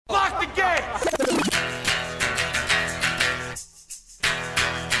the game.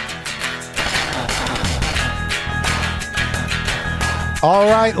 All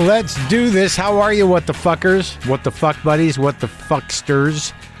right, let's do this. How are you, what the fuckers? What the fuck buddies? What the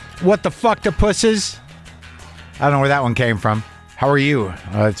fucksters? What the fuck-to-pusses? I don't know where that one came from. How are you?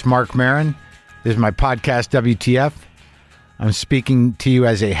 It's Marc Maron. This is my podcast, WTF. I'm speaking to you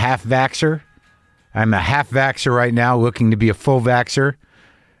as a half-vaxxer. I'm a half-vaxxer right now, looking to be a full vaxxer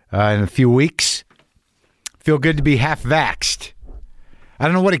in a few weeks. Feel good to be half-vaxxed. I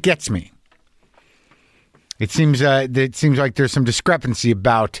don't know what it gets me. It seems like there's some discrepancy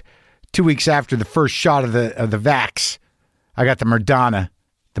about 2 weeks after the first shot of the vax. I got the Moderna,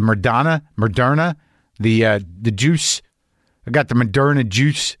 the juice. I got the Moderna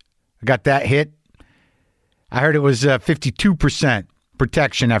juice. I got that hit. I heard it was 52%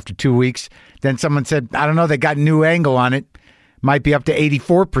 protection after 2 weeks. Then someone said, I don't know, they got a new angle on it. Might be up to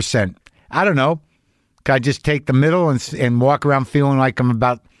 84%. I don't know. Could I just take the middle and walk around feeling like I'm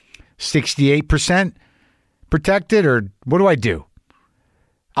about 68%? Protected, or what do I do?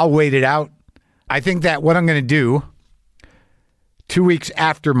 I'll wait it out. I think that what I'm going to do 2 weeks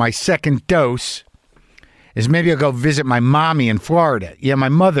after my second dose is maybe I'll go visit my mommy in Florida. Yeah, my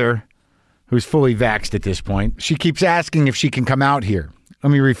mother, who's fully vaxxed at this point, she keeps asking if she can come out here.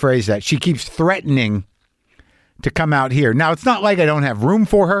 Let me rephrase that. She keeps threatening to come out here. Now, it's not like I don't have room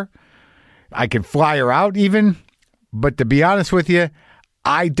for her. I can fly her out even. But to be honest with you,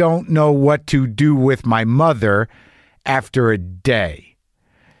 I don't know what to do with my mother after a day.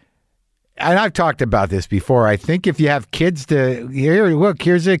 And I've talked about this before. I think if you have kids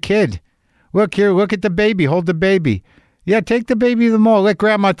here's a kid. Look here, look at the baby. Hold the baby. Yeah, take the baby to the mall. Let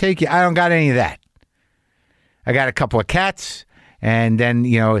grandma take you. I don't got any of that. I got a couple of cats. And then,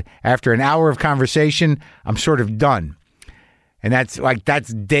 after an hour of conversation, I'm sort of done. And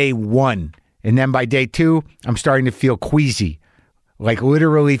that's day one. And then by day two, I'm starting to feel queasy. Like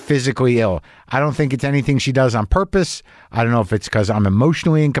literally physically ill. I don't think it's anything she does on purpose. I don't know if it's because I'm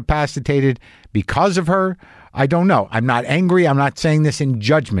emotionally incapacitated because of her. I don't know. I'm not angry. I'm not saying this in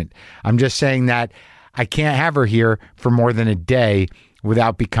judgment. I'm just saying that I can't have her here for more than a day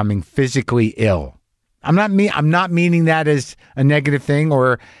without becoming physically ill. I'm not meaning that as a negative thing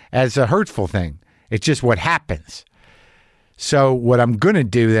or as a hurtful thing. It's just what happens. So what I'm going to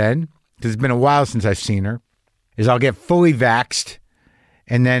do then, because it's been a while since I've seen her, is I'll get fully vaxxed.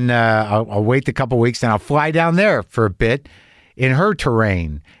 And then I'll wait a couple weeks, and I'll fly down there for a bit in her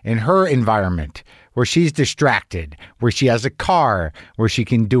terrain, in her environment, where she's distracted, where she has a car, where she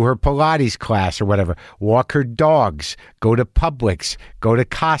can do her Pilates class or whatever, walk her dogs, go to Publix, go to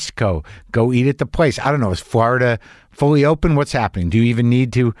Costco, go eat at the place. I don't know. Is Florida fully open? What's happening? Do you even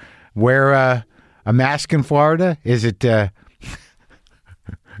need to wear a mask in Florida? Is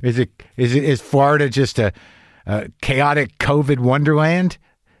Florida just a chaotic COVID wonderland?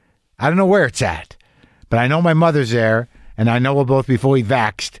 I don't know where it's at, but I know my mother's there, and I know we'll both be fully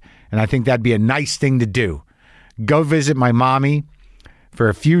vaxxed, and I think that'd be a nice thing to do. Go visit my mommy for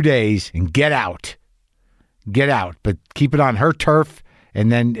a few days and get out, but keep it on her turf,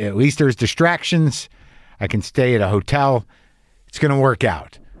 and then at least there's distractions. I can stay at a hotel. It's going to work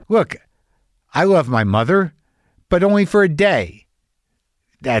out. Look, I love my mother, but only for a day.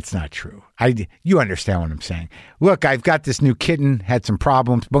 That's not true. You understand what I'm saying. Look, I've got this new kitten, had some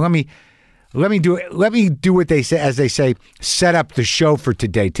problems, but let me do what they say, as they say, set up the show for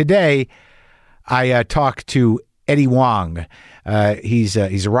today. Today, I talked to Eddie Huang. He's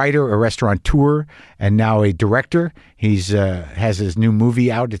a writer, a restaurateur, and now a director. He's has his new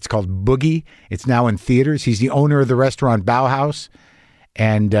movie out. It's called Boogie. It's now in theaters. He's the owner of the restaurant Bauhaus,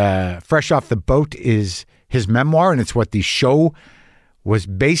 and fresh off the boat is his memoir, and it's what the show was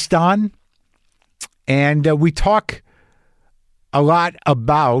based on. And we talk a lot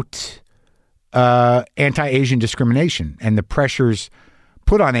about anti-Asian discrimination and the pressures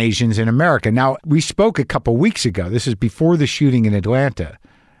put on Asians in America. Now, we spoke a couple weeks ago. This is before the shooting in Atlanta.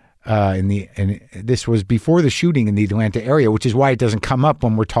 This was before the shooting in the Atlanta area, which is why it doesn't come up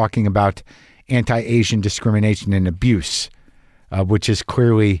when we're talking about anti-Asian discrimination and abuse, which is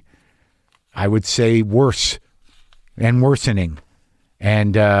clearly, I would say, worse and worsening.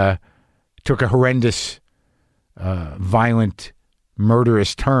 And took a horrendous, violent,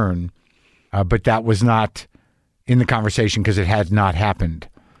 murderous turn. But that was not in the conversation because it had not happened.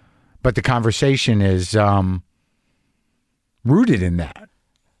 But the conversation is rooted in that.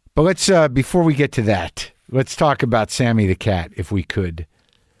 But let's, before we get to that, let's talk about Sammy the cat, if we could.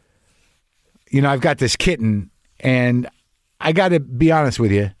 I've got this kitten, and I got to be honest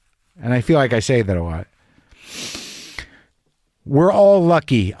with you, and I feel like I say that a lot. We're all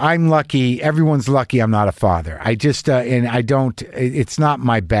lucky. I'm lucky. Everyone's lucky I'm not a father. I just, and I don't, it's not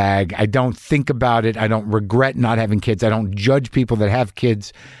my bag. I don't think about it. I don't regret not having kids. I don't judge people that have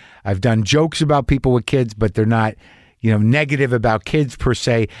kids. I've done jokes about people with kids, but they're not, negative about kids per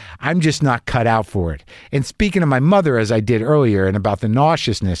se. I'm just not cut out for it. And speaking of my mother, as I did earlier, and about the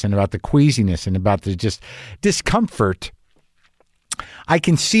nauseousness and about the queasiness and about the just discomfort, I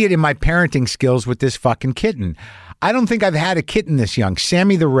can see it in my parenting skills with this fucking kitten. I don't think I've had a kitten this young.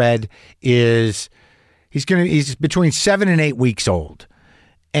 Sammy the Red he's between 7 and 8 weeks old.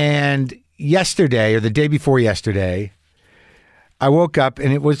 And yesterday, or the day before yesterday, I woke up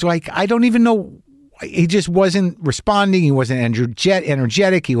and it was like, I don't even know. He just wasn't responding. He wasn't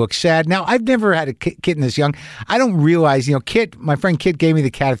energetic. He looked sad. Now, I've never had a kitten this young. I don't realize, my friend Kit gave me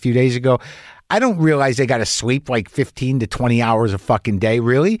the cat a few days ago. I don't realize they got to sleep like 15 to 20 hours a fucking day,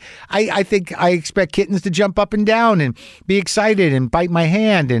 really. I think I expect kittens to jump up and down and be excited and bite my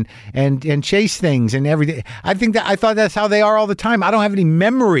hand and chase things and everything. I thought that's how they are all the time. I don't have any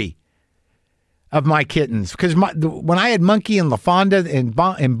memory of my kittens because when I had Monkey and LaFonda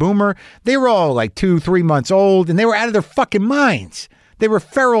and Boomer, they were all like 2-3 months old and they were out of their fucking minds. They were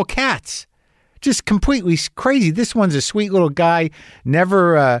feral cats. Just completely crazy. This one's a sweet little guy,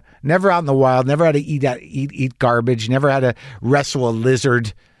 never out in the wild, never had to eat garbage, never had to wrestle a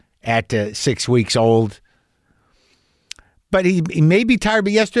lizard at 6 weeks old. But he may be tired,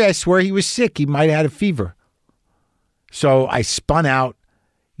 but yesterday I swear he was sick. He might have had a fever. So I spun out,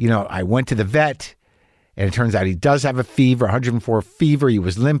 I went to the vet, and it turns out he does have a fever, 104 fever. He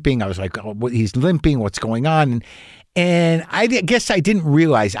was limping. I was like, oh, he's limping. What's going on? And I guess I didn't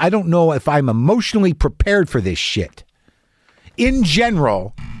realize, I don't know if I'm emotionally prepared for this shit. In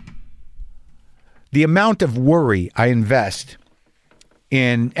general, the amount of worry I invest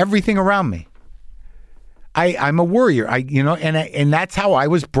in everything around me. I'm a worrier. And that's how I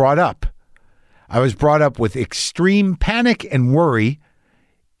was brought up. I was brought up with extreme panic and worry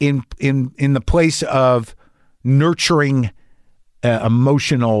in the place of nurturing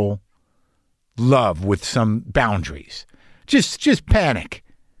emotional love with some boundaries. Just panic.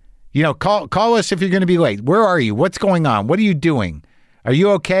 Call us if you're going to be late. Where are you? What's going on? What are you doing? Are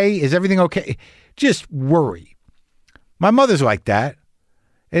you okay? Is everything okay? Just worry. My mother's like that.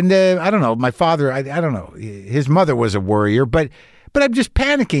 And I don't know, my father, I don't know. His mother was a worrier, but I'm just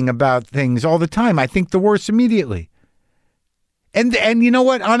panicking about things all the time. I think the worst immediately. And you know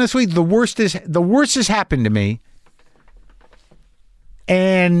what? Honestly, the worst has happened to me.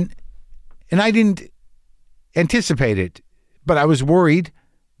 And I didn't anticipate it, but I was worried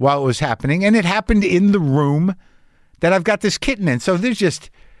while it was happening. And it happened in the room that I've got this kitten in. So there's just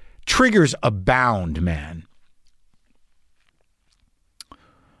triggers abound, man.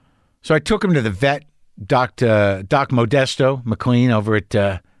 So I took him to the vet, Doc Modesto McLean over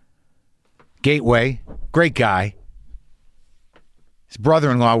at Gateway. Great guy. His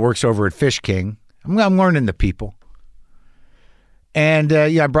brother-in-law works over at Fish King. I'm learning the people. And,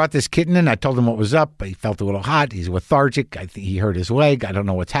 I brought this kitten in. I told him what was up. He felt a little hot. He's lethargic. I think he hurt his leg. I don't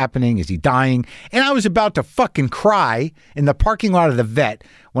know what's happening. Is he dying? And I was about to fucking cry in the parking lot of the vet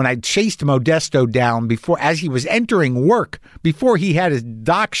when I chased Modesto down as he was entering work, before he had his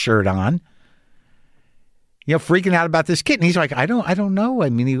doc shirt on, freaking out about this kitten. He's like, I don't know. I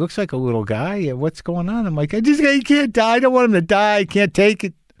mean, he looks like a little guy. What's going on? I'm like, he can't die. I don't want him to die. I can't take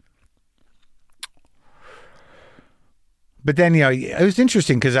it. But then, it was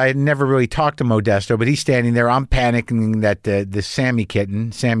interesting because I had never really talked to Modesto, but he's standing there. I'm panicking that the Sammy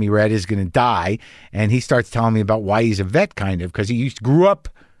kitten, Sammy Red, is going to die. And he starts telling me about why he's a vet, kind of, because he grew up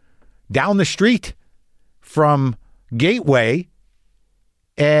down the street from Gateway,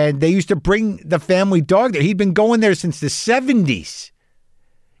 and they used to bring the family dog there. He'd been going there since the 70s.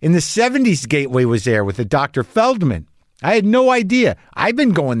 In the 70s, Gateway was there with the Dr. Feldman. I had no idea. I've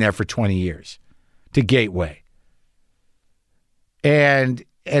been going there for 20 years to Gateway. And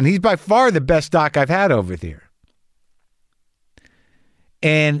he's by far the best doc I've had over there.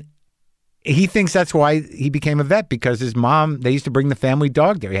 And he thinks that's why he became a vet, because his mom, they used to bring the family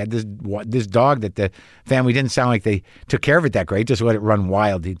dog there. He had this dog that the family didn't sound like they took care of it that great, just let it run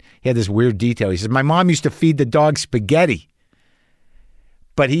wild. He had this weird detail. He says, my mom used to feed the dog spaghetti.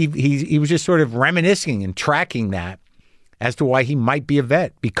 But he was just sort of reminiscing and tracking that as to why he might be a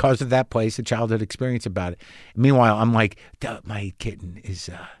vet, because of that place, a childhood experience about it. Meanwhile, I'm like, my kitten,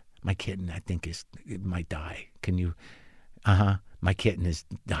 I think it might die. Can you, my kitten is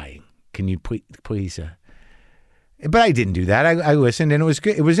dying. Can you please, but I didn't do that. I listened, and it was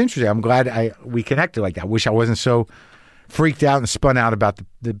good. It was interesting. I'm glad we connected like that. I wish I wasn't so freaked out and spun out about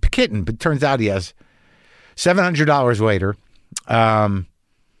the kitten, but it turns out he has $700 later.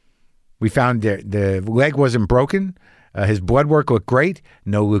 We found the leg wasn't broken. His blood work looked great.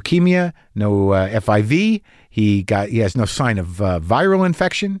 No leukemia, no FIV. He has no sign of viral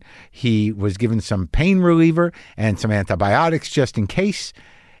infection. He was given some pain reliever and some antibiotics just in case,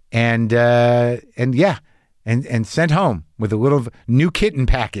 and sent home with a little new kitten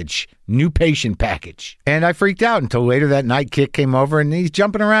package, new patient package. And I freaked out until later that night. Kit came over and he's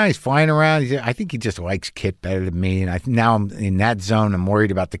jumping around, he's flying around. I think he just likes Kit better than me. And now I'm in that zone. I'm worried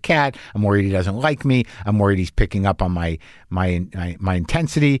about the cat. I'm worried he doesn't like me. I'm worried he's picking up on my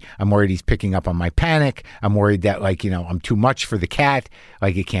intensity. I'm worried he's picking up on my panic. I'm worried that I'm too much for the cat.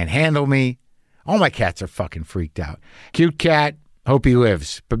 Like he can't handle me. All my cats are fucking freaked out. Cute cat. Hope he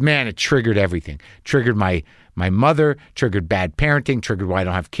lives. But man, it triggered everything. Triggered my mother, triggered bad parenting, triggered why I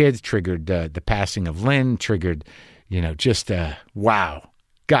don't have kids, triggered the passing of Lynn, triggered, wow.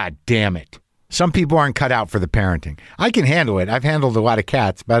 God damn it. Some people aren't cut out for the parenting. I can handle it. I've handled a lot of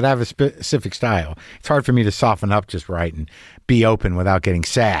cats, but I have a specific style. It's hard for me to soften up just right and be open without getting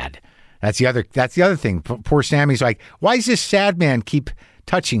sad. That's the other thing. Poor Sammy's like, why does this sad man keep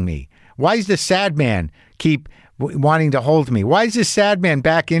touching me? Why does this sad man keep wanting to hold me? Why is this sad man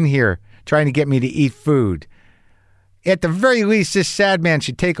back in here trying to get me to eat food? At the very least, this sad man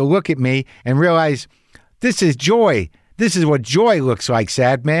should take a look at me and realize this is joy. This is what joy looks like,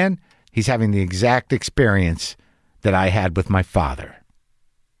 sad man. He's having the exact experience that I had with my father.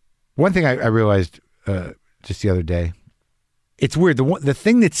 One thing I realized just the other day, it's weird. The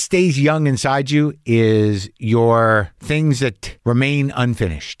thing that stays young inside you is your things that remain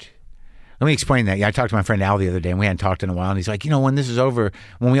unfinished. Let me explain that. Yeah, I talked to my friend Al the other day, and we hadn't talked in a while, and he's like, when this is over,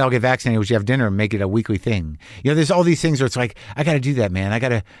 when we all get vaccinated, we should have dinner and make it a weekly thing. There's all these things where it's like, I got to do that, man. I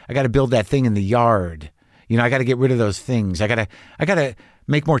got to build that thing in the yard. I got to get rid of those things. I got to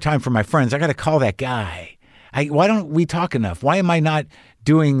make more time for my friends. I got to call that guy. Why don't we talk enough? Why am I not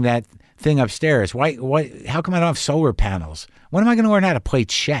doing that thing upstairs? Why? How come I don't have solar panels? When am I going to learn how to play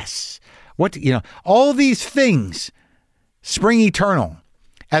chess? All these things spring eternal.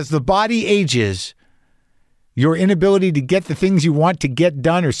 As the body ages, your inability to get the things you want to get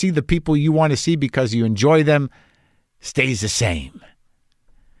done or see the people you want to see because you enjoy them stays the same.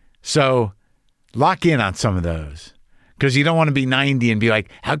 So lock in on some of those because you don't want to be 90 and be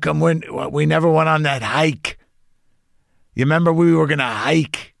like, how come we never went on that hike? You remember we were going to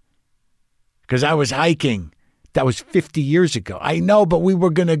hike because I was hiking. That was 50 years ago. I know, but we were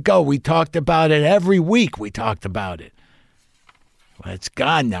going to go. We talked about it every week. We talked about it. Well, it's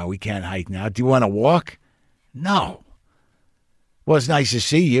gone now. We can't hike now. Do you want to walk? No. Well, it's nice to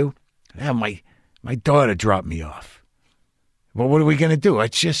see you. Yeah, my daughter dropped me off. Well, what are we going to do?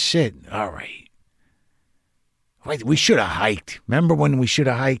 Let's just sit. All right. Wait, we should have hiked. Remember when we should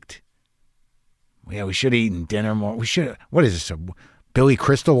have hiked? Yeah, we should have eaten dinner more. We should have. What is this, a Billy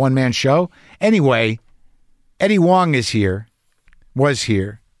Crystal one-man show? Anyway, Eddie Huang was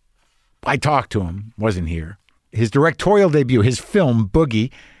here. I talked to him. Wasn't here. His directorial debut, his film,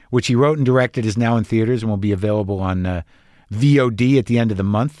 Boogie, which he wrote and directed, is now in theaters and will be available on VOD at the end of the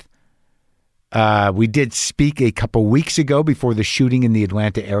month. We did speak a couple weeks ago before the shooting in the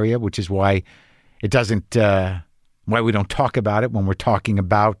Atlanta area, which is why why we don't talk about it when we're talking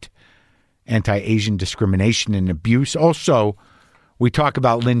about anti-Asian discrimination and abuse. Also, we talk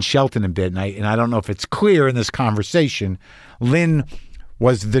about Lynn Shelton a bit, and I don't know if it's clear in this conversation. Lynn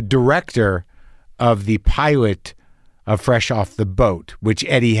was the director of the pilot of Fresh Off the Boat, which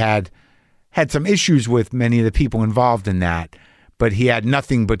Eddie had some issues with many of the people involved in that, but he had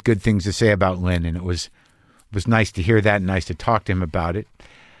nothing but good things to say about Lynn, and it was nice to hear that and nice to talk to him about it.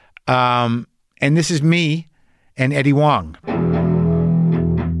 And this is me and Eddie Huang.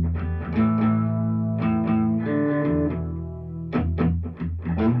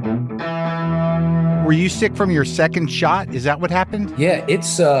 Were you sick from your second shot? Is that what happened? Yeah,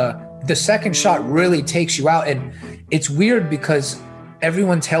 it's the second shot really takes you out, and it's weird because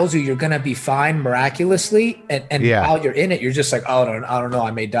everyone tells you you're gonna be fine miraculously, and while you're in it, you're just like, oh, I don't know,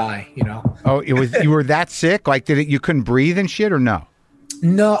 I may die, Oh, it was you were that sick? Like, you couldn't breathe and shit, or no?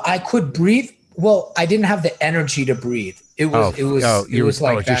 No, I could breathe. Well, I didn't have the energy to breathe. It was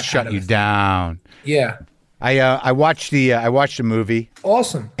like it just shut you down. Yeah. I watched the movie.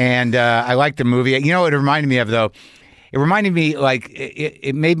 Awesome. And I liked the movie. You know what it reminded me of, though? It reminded me, like,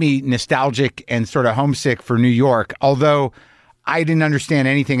 it made me nostalgic and sort of homesick for New York, although I didn't understand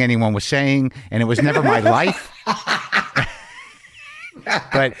anything anyone was saying, and it was never my life.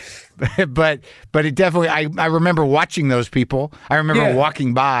 but but it definitely. I remember watching those people. I remember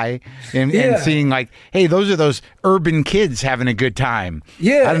walking by and seeing like, hey, those are those urban kids having a good time.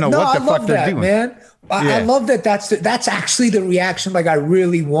 Yeah, I don't know what the fuck they're doing, man. I love that. That's actually the reaction like I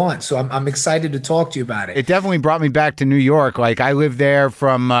really want. So I'm excited to talk to you about it. It definitely brought me back to New York. Like I lived there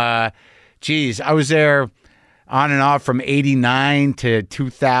from, I was there on and off from 89 to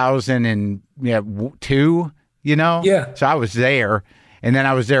 2002, you know? Yeah. So I was there, and then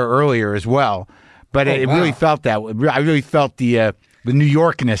I was there earlier as well. But it really felt that. I really felt the New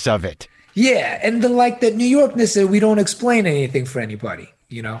Yorkness of it. Yeah, and the New Yorkness that we don't explain anything for anybody,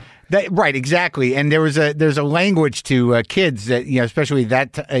 you know? Right, exactly. And there's a language to kids that, you know, especially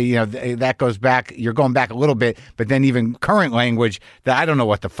that, that goes back, you're going back a little bit, but then even current language that I don't know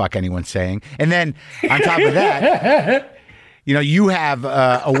what the fuck anyone's saying. And then on top of that, you know, you have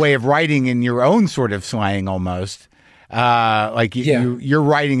a way of writing in your own sort of slang almost. Your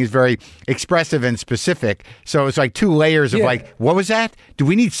writing is very expressive and specific. So it's like two layers of like, what was that? Do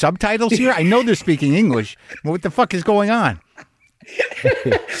we need subtitles here? I know they're speaking English. But what the fuck is going on?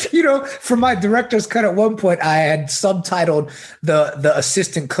 You know, for my director's cut at one point, I had subtitled the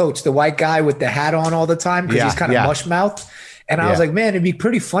assistant coach, the white guy with the hat on all the time because he's kind of mush mouthed. And I was like, man, it'd be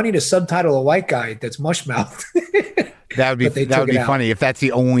pretty funny to subtitle a white guy that's mush mouthed. That would be funny if that's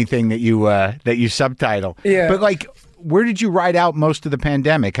the only thing that you subtitle. Yeah. But like, where did you ride out most of the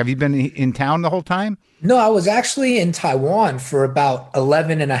pandemic? Have you been in town the whole time? No, I was actually in Taiwan for about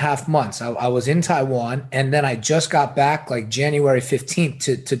 11 and a half months. I was in Taiwan, and then I just got back like January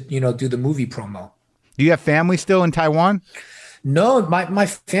 15th to do the movie promo. Do you have family still in Taiwan? No, my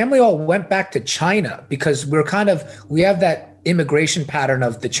family all went back to China because we have that immigration pattern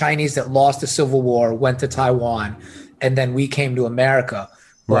of the Chinese that lost the Civil War, went to Taiwan, and then we came to America.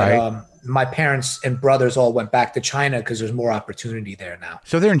 But, right. My parents and brothers all went back to China because there's more opportunity there now.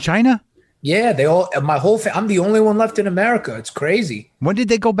 So they're in China? Yeah, I'm the only one left in America. It's crazy. When did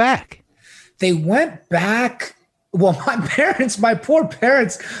they go back? They went back. Well, my poor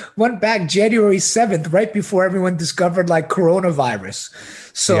parents went back January 7th, right before everyone discovered like coronavirus.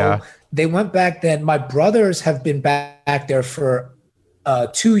 So they went back then. My brothers have been back there for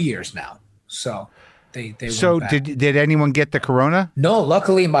 2 years now. So they So went back. did anyone get the corona? No,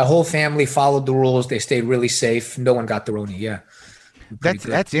 luckily my whole family followed the rules. They stayed really safe. No one got the rona. Yeah.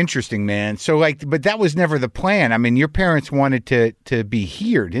 That's interesting, man. So but that was never the plan. I mean, your parents wanted to be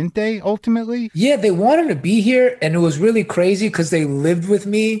here, didn't they, ultimately? Yeah, they wanted to be here. And it was really crazy because they lived with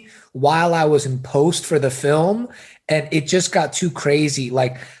me while I was in post for the film. And it just got too crazy.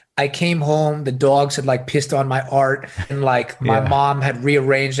 Like I came home, the dogs had like pissed on my art and like my mom had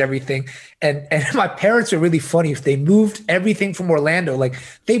rearranged everything. And my parents are really funny. If they moved everything from Orlando, like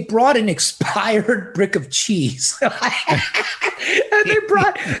they brought an expired brick of cheese. And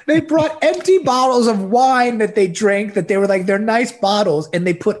they brought empty bottles of wine that they drank that they were like, they're nice bottles. And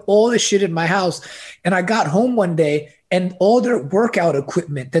they put all the shit in my house. And I got home one day and all their workout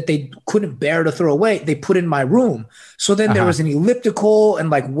equipment that they couldn't bear to throw away, they put in my room. So then there was an elliptical and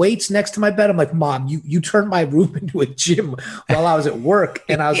like weights next to my bed. I'm like, Mom, you turned my room into a gym while I was at work.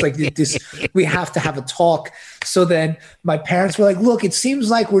 And I was like, we have to have a talk. So then my parents were like, look, it seems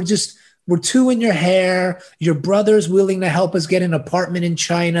like we're two in your hair. Your brother's willing to help us get an apartment in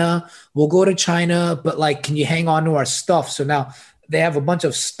China. We'll go to China, but like, can you hang on to our stuff? So now they have a bunch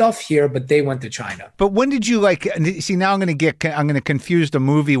of stuff here, but they went to China. But when did you see, now I'm going to confuse the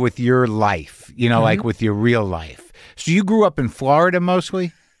movie with your life, like with your real life. So you grew up in Florida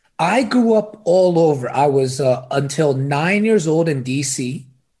mostly? I grew up all over. I was until 9 years old in DC.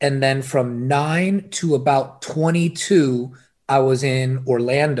 And then from 9 to about 22, I was in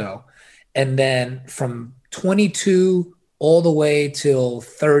Orlando. And then from 22 all the way till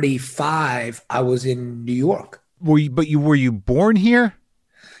 35, I was in New York. Were you born here?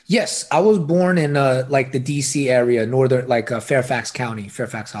 Yes, I was born in like the DC area, northern, like Fairfax County,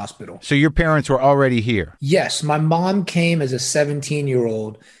 Fairfax Hospital. So your parents were already here? Yes, my mom came as a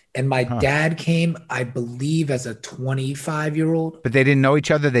 17-year-old, and my dad came, I believe, as a 25-year-old. But they didn't know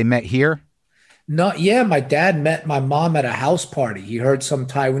each other? They met here? No, yeah, my dad met my mom at a house party. He heard some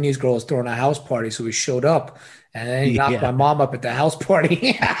Taiwanese girls throwing a house party, so he showed up, and then he knocked my mom up at the house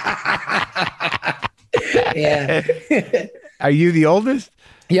party. Yeah. Are you the oldest?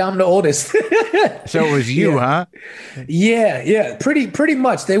 Yeah, I'm the oldest. So it was you, huh? Yeah. Pretty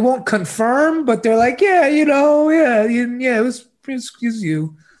much. They won't confirm, but they're like, it was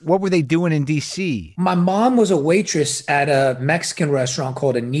you. What were they doing in DC? My mom was a waitress at a Mexican restaurant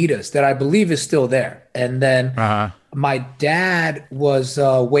called Anita's that I believe is still there. And then my dad was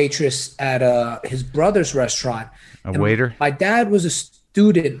a waitress at his brother's restaurant. A waiter? My dad was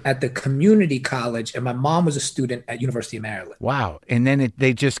student at the community college, and my mom was a student at University of Maryland. Wow. And then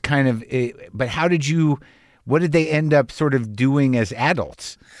they just kind of, but what did they end up sort of doing as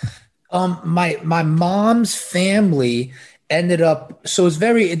adults? My mom's family ended up,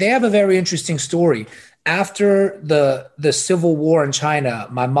 they have a very interesting story. After the Civil War in China,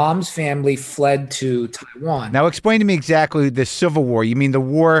 my mom's family fled to Taiwan. Now explain to me exactly the Civil War. You mean the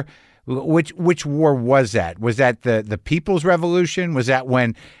war, which war was that? Was that the People's Revolution? Was that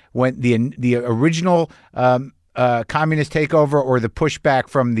when the original communist takeover, or the pushback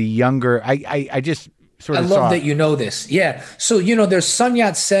from the younger? I just sort of love that you know this. Yeah. So, there's Sun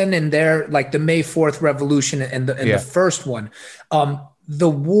Yat-sen in there, like the May 4th revolution and the first one. The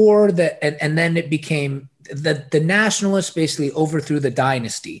war and then it became the nationalists basically overthrew the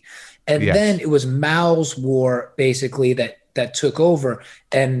dynasty. And then it was Mao's war basically that took over.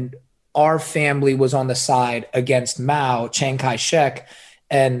 And our family was on the side against Mao, Chiang Kai-shek,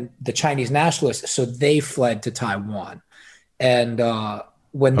 and the Chinese nationalists. So they fled to Taiwan. And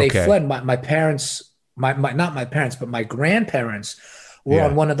when they fled, my parents, not my parents, but my grandparents were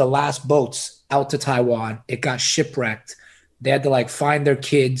on one of the last boats out to Taiwan. It got shipwrecked. They had to find their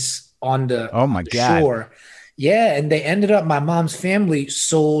kids on the shore. Yeah. And they ended up, my mom's family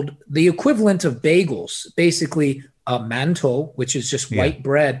sold the equivalent of bagels, basically a mantou, which is just white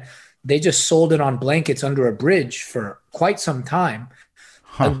bread. They just sold it on blankets under a bridge for quite some time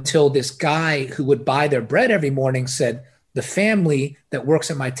until this guy who would buy their bread every morning said, the family that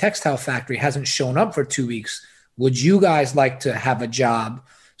works at my textile factory hasn't shown up for 2 weeks. Would you guys like to have a job?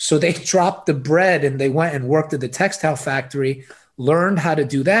 So they dropped the bread and they went and worked at the textile factory, learned how to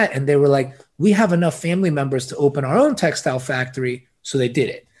do that. And they were like, we have enough family members to open our own textile factory. So they did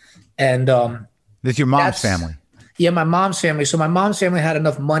it. And this is your mom's family? Yeah, my mom's family. So my mom's family had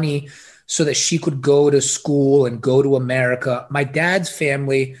enough money so that she could go to school and go to America. My dad's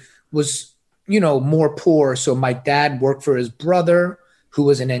family was, more poor. So my dad worked for his brother, who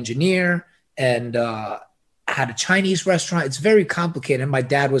was an engineer, and had a Chinese restaurant. It's very complicated. And my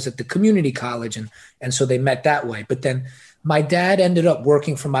dad was at the community college, and so they met that way. But then my dad ended up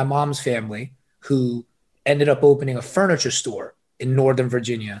working for my mom's family, who ended up opening a furniture store in Northern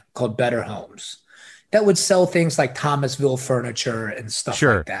Virginia called Better Homes that would sell things like Thomasville furniture and stuff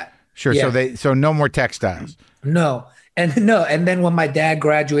like that. Sure. Yeah. So no more textiles. No. And then when my dad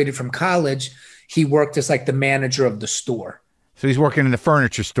graduated from college, he worked as the manager of the store. So he's working in the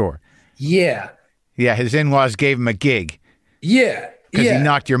furniture store. Yeah. Yeah, his in-laws gave him a gig. Yeah. Because he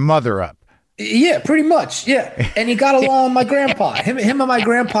knocked your mother up. Yeah, pretty much. Yeah. And he got along with my grandpa. Him and my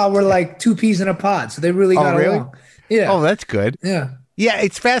grandpa were like two peas in a pod. So they really got along. Yeah. Oh, that's good. Yeah. Yeah,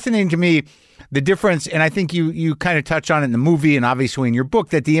 it's fascinating to me, the difference, and I think you kind of touch on it in the movie and obviously in your book,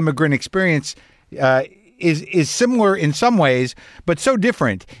 that the immigrant experience is similar in some ways, but so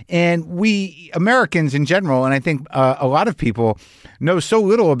different. And we Americans in general, and I think a lot of people, know so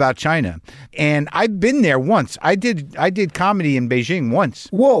little about China. And I've been there once. I did comedy in Beijing once.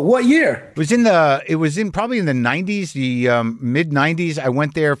 Whoa, what year? It was probably in the 90s, the mid 90s. I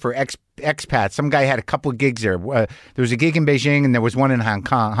went there for expats. Some guy had a couple of gigs there. There was a gig in Beijing and there was one in Hong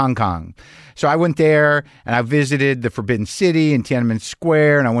Kong. So I went there and I visited the Forbidden City and Tiananmen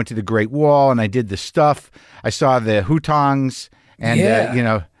Square, and I went to the Great Wall and I did the stuff. I saw the hutongs and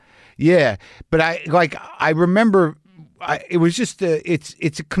But I remember. It was just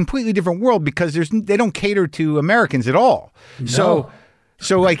it's a completely different world because they don't cater to Americans at all. No.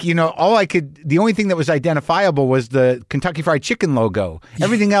 So the only thing that was identifiable was the Kentucky Fried Chicken logo.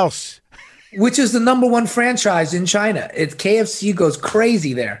 Everything else, which is the #1 franchise in China. It's KFC goes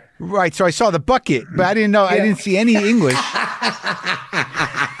crazy there. Right. So I saw the bucket, but I didn't know. I didn't see any English.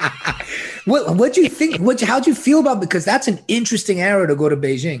 What'd you think? How'd you feel about it? Because that's an interesting era to go to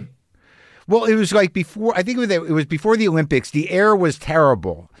Beijing. Well, it was before. I think it was before the Olympics. The air was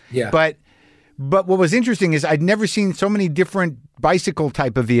terrible. Yeah. But what was interesting is I'd never seen so many different bicycle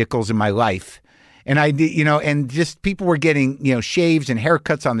type of vehicles in my life. And and just people were getting, shaves and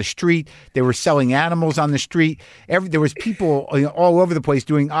haircuts on the street. They were selling animals on the street. There was people all over the place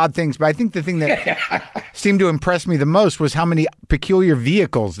doing odd things. But I think the thing that seemed to impress me the most was how many peculiar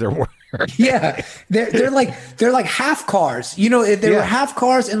vehicles there were. Yeah, they're like half cars. They were half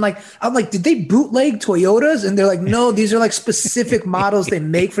cars, and I'm like, did they bootleg Toyotas? And they're like, no, these are specific models they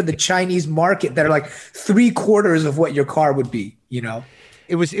make for the Chinese market that are 3/4 of what your car would be.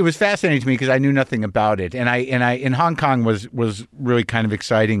 It was fascinating to me because I knew nothing about it, and I in Hong Kong was really kind of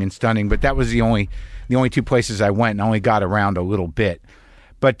exciting and stunning. But that was the only two places I went, and I only got around a little bit.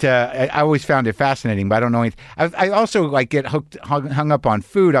 But I always found it fascinating, but I don't know anything. I also like get hung up on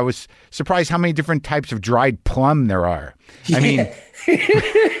food. I was surprised how many different types of dried plum there are. I mean,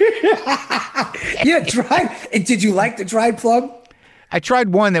 yeah, dried. Did you like the dried plum? I tried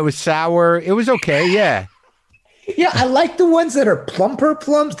one that was sour. It was okay, yeah. Yeah, I like the ones that are plumper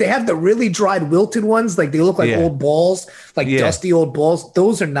plums. They have the really dried, wilted ones. Like they look like old balls, like dusty old balls.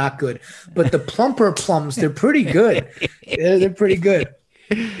 Those are not good. But the plumper plums, they're pretty good. They're pretty good.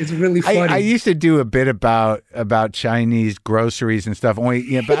 It's really funny. I used to do a bit about Chinese groceries and stuff.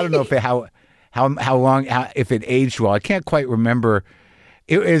 Only, but I don't know if if it aged well. I can't quite remember.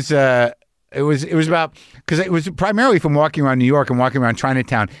 It was about, because it was primarily from walking around New York and walking around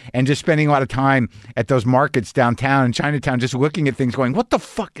Chinatown and just spending a lot of time at those markets downtown in Chinatown, just looking at things going, what the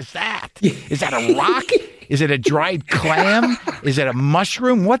fuck is that? Is that a rock? Is it a dried clam? Is it a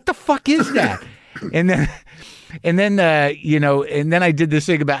mushroom? What the fuck is that? And then I did this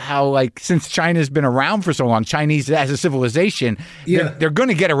thing about how, like, since China's been around for so long, Chinese as a civilization, they're going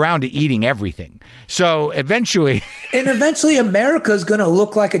to get around to eating everything. So eventually America's going to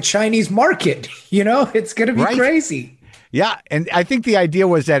look like a Chinese market. It's going to be crazy. Yeah. And I think the idea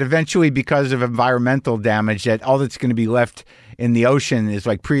was that eventually, because of environmental damage, that all that's going to be left in the ocean is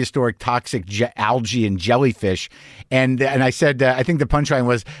like prehistoric toxic algae and jellyfish. And I said, I think the punchline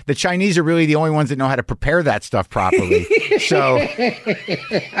was the Chinese are really the only ones that know how to prepare that stuff properly. So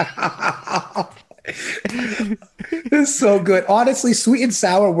it's so good. Honestly, sweet and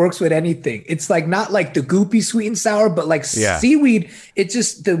sour works with anything. It's like not like the goopy sweet and sour, but like seaweed. It's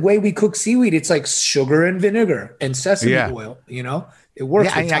just the way we cook seaweed. It's like sugar and vinegar and sesame oil. It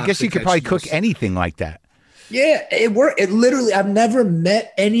works. Yeah, I guess you could probably cook anything like that. Yeah, it worked. It literally, I've never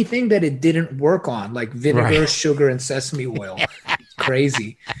met anything that it didn't work on, like vinegar, sugar, and sesame oil.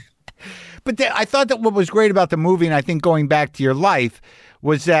 Crazy. But I thought that what was great about the movie, and I think going back to your life,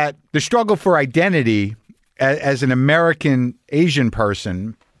 was that the struggle for identity as an American Asian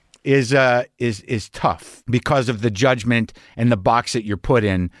person is tough because of the judgment and the box that you're put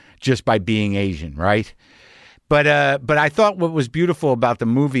in just by being Asian, right? But I thought what was beautiful about the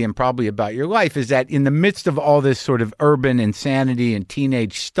movie and probably about your life is that in the midst of all this sort of urban insanity and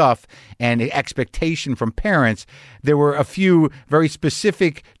teenage stuff and expectation from parents, there were a few very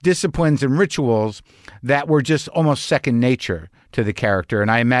specific disciplines and rituals that were just almost second nature to the character,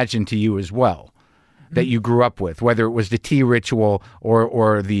 and I imagine to you as well, that you grew up with, whether it was the tea ritual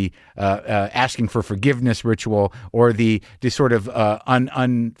or the asking for forgiveness ritual or the sort of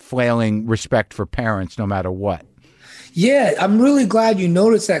unflailing respect for parents no matter what. Yeah, I'm really glad you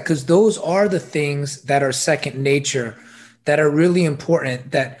noticed that, because those are the things that are second nature, that are really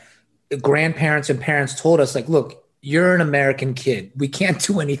important, that the grandparents and parents told us, like, look, you're an American kid. We can't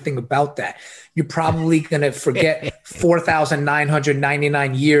do anything about that. You're probably going to forget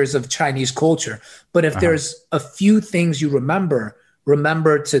 4,999 years of Chinese culture. But if there's a few things you remember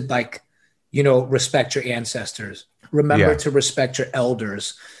to, like, respect your ancestors, remember to respect your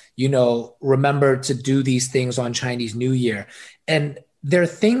elders, remember to do these things on Chinese New Year. And there are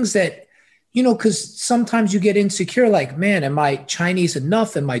things that, because sometimes you get insecure, like, man, am I Chinese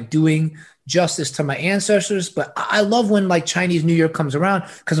enough? Am I doing justice to my ancestors? But I love when, like, Chinese New Year comes around,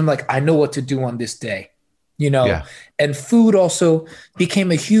 because I'm like, I know what to do on this day, And food also became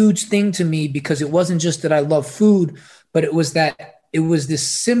a huge thing to me, because it wasn't just that I love food, but it was this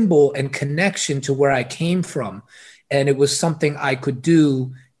symbol and connection to where I came from. And it was something I could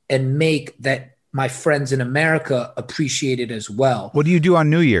do and make that my friends in America appreciated as well. What do you do on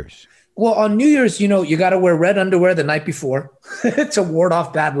New Year's? Well, on New Year's, you got to wear red underwear the night before to ward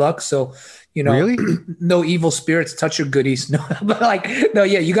off bad luck. So, really? No evil spirits touch your goodies. No, but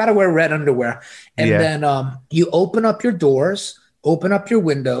you got to wear red underwear. And then you open up your doors, open up your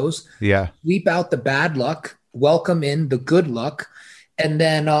windows, sweep out the bad luck, welcome in the good luck. And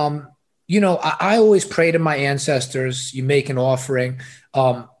then, I always pray to my ancestors. You make an offering.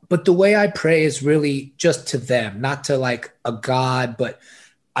 But the way I pray is really just to them, not to like a God, but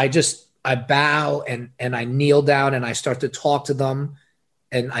I bow and I kneel down and I start to talk to them,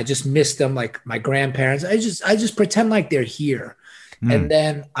 and I just miss them, like my grandparents. I just pretend like they're here. And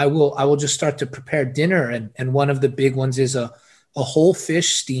then I will just start to prepare dinner. And one of the big ones is a whole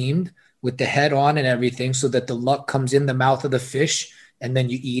fish steamed with the head on and everything, so that the luck comes in the mouth of the fish. And then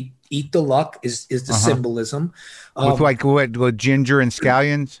you eat the luck is the symbolism. With ginger and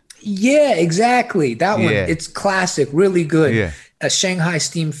scallions? Yeah, exactly. That one, it's classic, really good. Yeah. A Shanghai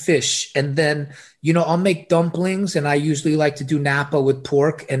steamed fish. And then, I'll make dumplings, and I usually like to do Napa with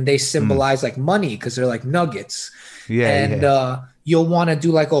pork, and they symbolize like money, because they're like nuggets. you'll want to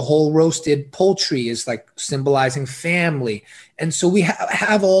do like a whole roasted poultry is like symbolizing family. And so we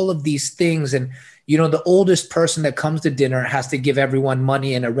have all of these things. And, you know, the oldest person that comes to dinner has to give everyone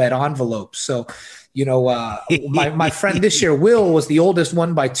money in a red envelope. So, you know, my friend this year, Will, was the oldest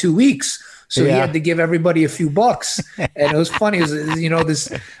one by 2 weeks. So he had to give everybody a few bucks. And it was funny. It was, you know,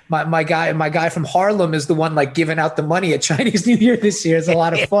 my guy from Harlem is the one like giving out the money at Chinese New Year this year. It's a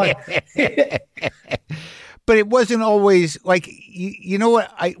lot of fun. But it wasn't always like, you know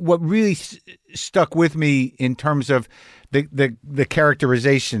what really stuck with me in terms of the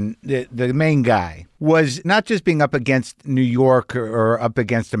characterization, the main guy, was not just being up against New York or up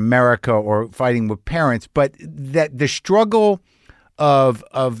against America or fighting with parents, but that the struggle of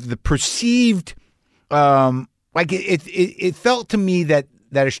the perceived, like it felt to me that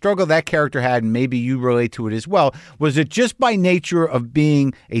a struggle that character had, and maybe you relate to it as well, was that just by nature of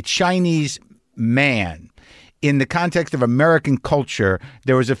being a Chinese man in the context of American culture,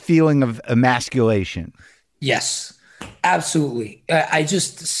 there was a feeling of emasculation. Yes, absolutely.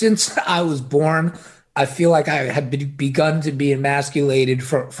 Since I was born, I feel like I had begun to be emasculated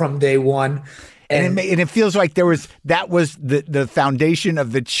from day one. And it feels like that was the foundation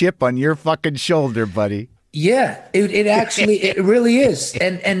of the chip on your fucking shoulder, buddy. Yeah, it actually, it really is.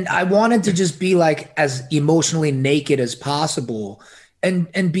 And I wanted to just be like as emotionally naked as possible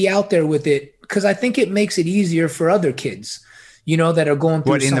and be out there with it, because I think it makes it easier for other kids, you know, that are going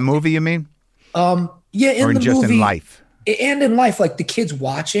through in the movie, you mean? Yeah, in or the just movie. In life? And in life, like the kids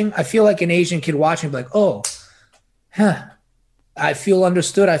watching, I feel like an Asian kid watching, like, oh, I feel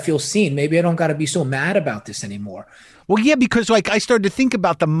understood. I feel seen. Maybe I don't got to be so mad about this anymore. Well, yeah, because like I started to think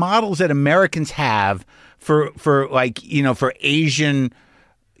about the models that Americans have for like, you know, for Asian,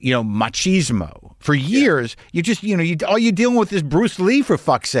 you know, machismo. For years, you just, you know, all you're dealing with is Bruce Lee, for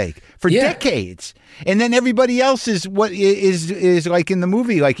fuck's sake, for decades. And then everybody else is what is like in the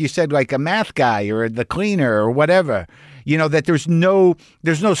movie, like you said, like a math guy or the cleaner or whatever. You know, that there's no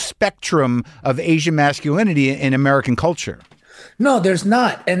spectrum of Asian masculinity in American culture. No, there's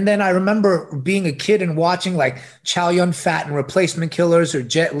not. And then I remember being a kid and watching like Chow Yun-fat and Replacement Killers or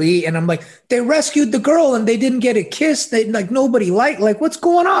Jet Li. And I'm like, they rescued the girl and they didn't get a kiss. They like nobody like what's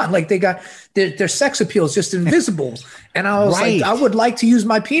going on? Like they got their sex appeal is just invisible. And I was like, I would like to use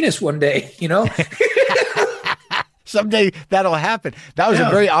my penis one day, you know? Someday that'll happen. That was a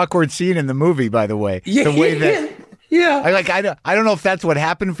very awkward scene in the movie, by the way. Yeah, the way that. Yeah. I don't know if that's what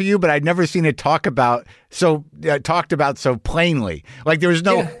happened for you, but I'd never seen it talked about so plainly. Like there was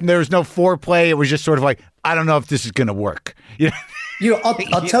no foreplay. It was just sort of like, I don't know if this is going to work. You know,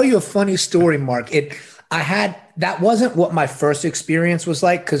 I'll tell you a funny story, Mark. That wasn't what my first experience was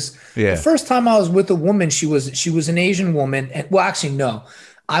like. Cause the first time I was with a woman, she was an Asian woman. And well, actually, no,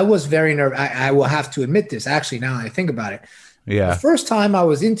 I was very nervous. I will have to admit this actually, now that I think about it. Yeah. The first time I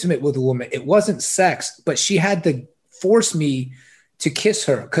was intimate with a woman, it wasn't sex, but she had to force me to kiss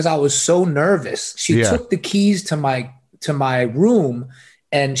her because I was so nervous. She took the keys to my room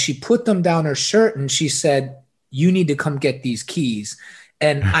and she put them down her shirt and she said, "You need to come get these keys."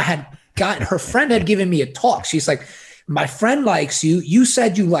 And her friend had given me a talk. She's like, "My friend likes you. You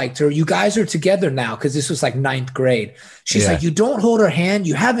said you liked her. You guys are together now." Cause this was like 9th grade. She's like, "You don't hold her hand.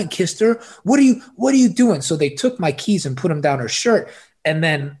 You haven't kissed her. What are you doing?" So they took my keys and put them down her shirt. And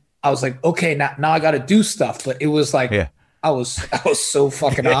then I was like, okay, now I got to do stuff. But it was like, I was so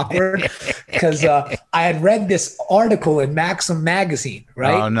fucking awkward because I had read this article in Maxim magazine,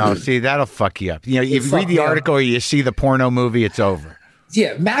 right? Oh no, see, that'll fuck you up. You know, if you read the article or you see the porno movie, it's over.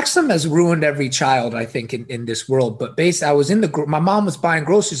 Yeah, Maxim has ruined every child, I think, in this world. But basically, I was my mom was buying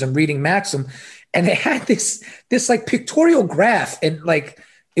groceries and reading Maxim, and they had this like pictorial graph, and like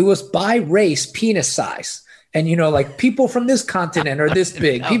it was by race, penis size. And, you know, like people from this continent are this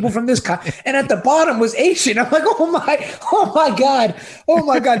big, people from this and at the bottom was Asian. I'm like, oh my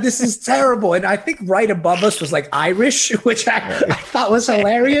God, this is terrible. And I think right above us was like Irish, which I thought was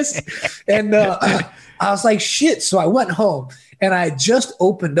hilarious. And I was like, shit. So I went home and I just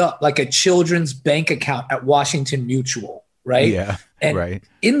opened up like a children's bank account at Washington Mutual. Right. Yeah. And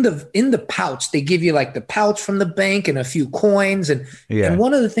in the pouch, they give you like the pouch from the bank and a few coins. And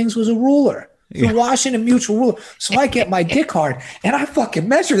one of the things was a ruler. The Washington Mutual ruler. So I get my dick hard and I fucking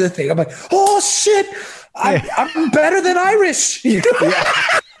measure the thing. I'm like, oh shit, I'm better than Irish. You know?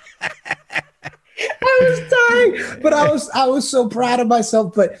 I was dying, but I was so proud of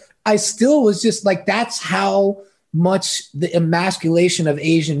myself. But I still was just like, that's how much the emasculation of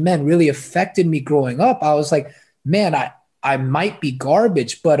Asian men really affected me growing up. I was like, man, I might be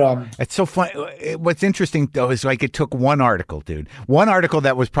garbage, but it's so funny. What's interesting though is like it took one article, dude. One article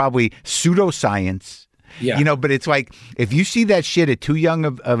that was probably pseudoscience Yeah. You know, but it's like, if you see that shit at too young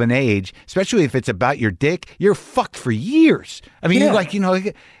of an age, especially if it's about your dick, you're fucked for years. I mean, you're like, you know,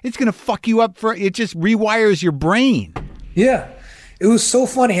 it's going to fuck you up it just rewires your brain. Yeah. It was so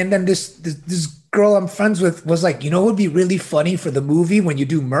funny. And then this girl I'm friends with was like, you know, it would be really funny for the movie when you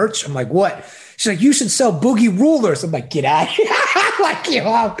do merch. I'm like, what? She's like, you should sell Boogie rulers. I'm like, get out of here. Like, you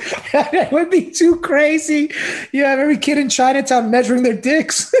know, that would be too crazy. You have every kid in Chinatown measuring their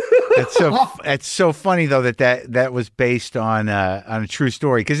dicks. That's so funny though that was based on a true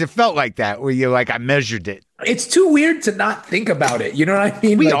story, because it felt like that, where you're like, I measured it. It's too weird to not think about it. You know what I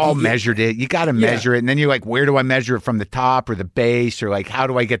mean? We all measured it. You got to measure it. And then you're like, where do I measure it, from the top or the base? Or like, how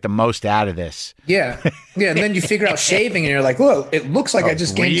do I get the most out of this? Yeah. Yeah. And then you figure out shaving and you're like, look, it looks like I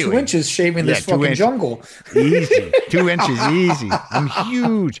just gained 2 inches shaving this fucking jungle. Easy. 2 inches, easy. I'm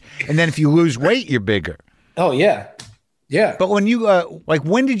huge. And then if you lose weight, you're bigger. Oh, yeah. Yeah. But when you,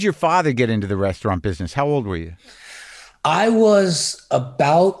 when did your father get into the restaurant business? How old were you? I was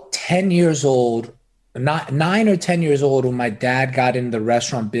about 10 years old. Not 9 or 10 years old when my dad got into the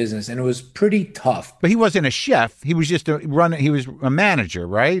restaurant business, and it was pretty tough. But he wasn't a chef. He was just he was a manager,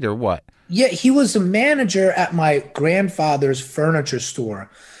 right? Or what? Yeah, he was a manager at my grandfather's furniture store.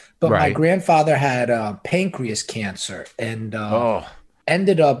 But my grandfather had pancreas cancer and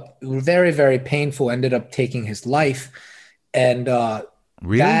ended up very, very painful, ended up taking his life. And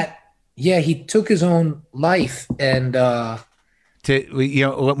really? He took his own life. And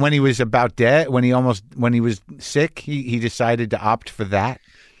when he was about dead, when he was sick, he decided to opt for that.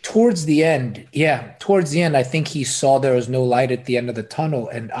 Towards the end, I think he saw there was no light at the end of the tunnel,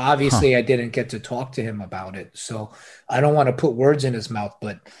 and obviously I didn't get to talk to him about it, so I don't want to put words in his mouth,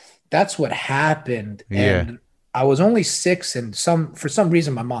 but that's what happened. Yeah. And I was only 6, and for some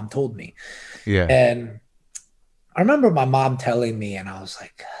reason my mom told me. Yeah. And I remember my mom telling me, and I was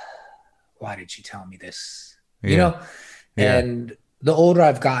like, why did she tell me this? Yeah. You know. Yeah. And the older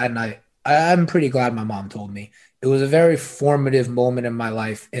I've gotten, I'm pretty glad my mom told me. It was a very formative moment in my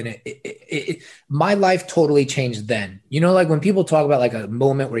life. And my life totally changed then. You know, like when people talk about like a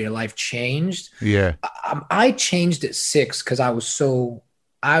moment where your life changed. Yeah. I changed at 6 because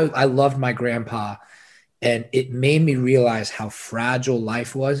I loved my grandpa. And it made me realize how fragile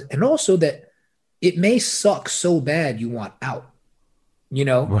life was. And also that it may suck so bad you want out, you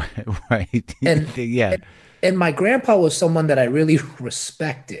know? Right. And yeah. And my grandpa was someone that I really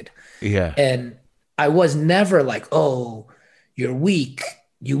respected. Yeah. And I was never like, oh, you're weak.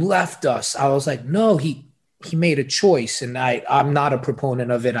 You left us. I was like, no, he made a choice. And I'm not a proponent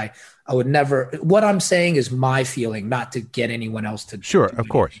of it. I would never, what I'm saying is my feeling, not to get anyone else to. Sure. Of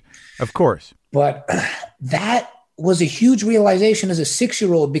course. But that was a huge realization as a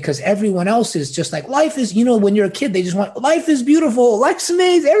 6-year-old, because everyone else is just like, life is, you know, when you're a kid, they just want, life is beautiful. Life's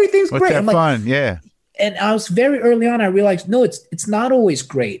amazing. Everything's great. Let's have fun. Yeah. And I was very early on, I realized, no, it's not always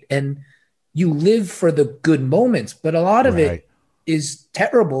great. And you live for the good moments, but a lot of it is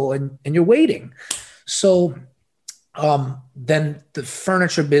terrible and you're waiting. So then the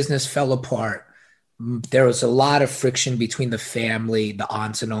furniture business fell apart. There was a lot of friction between the family, the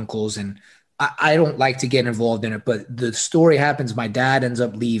aunts and uncles. And I don't like to get involved in it, but the story happens. My dad ends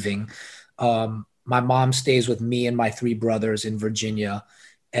up leaving. My mom stays with me and my 3 brothers in Virginia.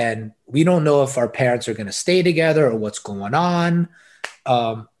 And we don't know if our parents are going to stay together or what's going on.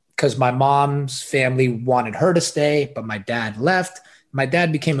 Because my mom's family wanted her to stay, but my dad left. My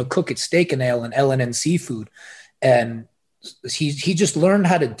dad became a cook at Steak and Ale and L&N Seafood. And he just learned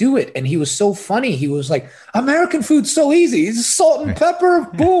how to do it. And he was so funny. He was like, American food's so easy. It's salt and pepper,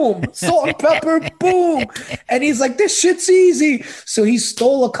 boom. Salt and pepper, boom. And he's like, this shit's easy. So he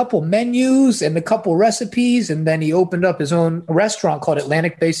stole a couple menus and a couple recipes. And then he opened up his own restaurant called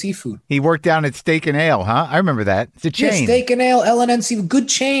Atlantic Bay Seafood. He worked down at Steak and Ale, huh? I remember that. It's a chain. Yeah, Steak and Ale, L&N Seafood, good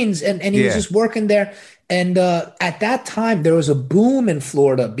chains. And he was just working there. And at that time, there was a boom in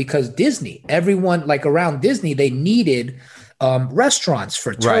Florida because Disney, everyone like around Disney, they needed restaurants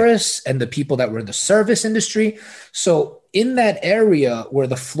for tourists and the people that were in the service industry. So in that area where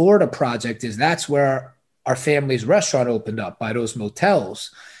the Florida project is, that's where our family's restaurant opened up, by those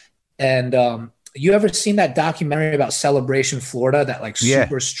motels. And you ever seen that documentary about Celebration Florida, that like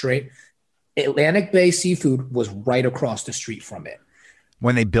super straight? Atlantic Bay Seafood was right across the street from it.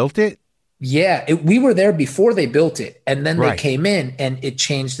 When they built it? Yeah, we were there before they built it. And then they came in and it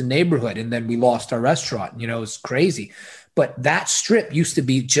changed the neighborhood. And then we lost our restaurant. You know, it's crazy. But that strip used to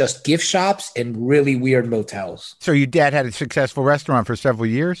be just gift shops and really weird motels. So your dad had a successful restaurant for several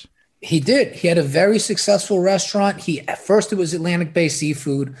years? He did. He had a very successful restaurant. At first it was Atlantic Bay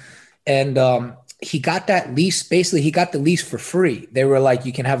Seafood. And he got that lease. Basically, he got the lease for free. They were like,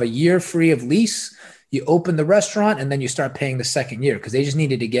 you can have a year free of lease. You open the restaurant and then you start paying the second year because they just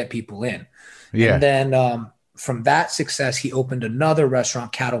needed to get people in. Yeah. And then from that success, he opened another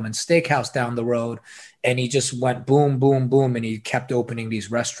restaurant, Cattleman Steakhouse, down the road. And he just went boom, boom, boom. And he kept opening these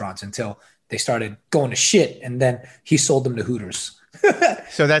restaurants until they started going to shit. And then he sold them to Hooters.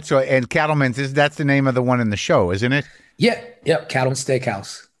 So that's what, and Cattleman's, that's the name of the one in the show, isn't it? Yeah. Yep. Cattleman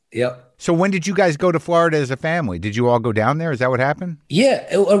Steakhouse. Yep. So when did you guys go to Florida as a family? Did you all go down there? Is that what happened? Yeah.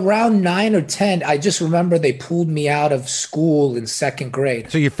 Around 9 or 10, I just remember they pulled me out of school in second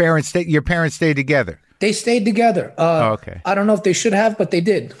grade. So your parents stayed together? They stayed together. Okay. I don't know if they should have, but they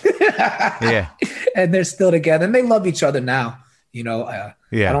did. Yeah. And they're still together, and they love each other now. Yeah.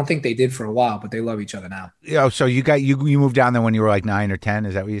 I don't think they did for a while, but they love each other now. Oh, so you moved down there when you were like 9 or 10?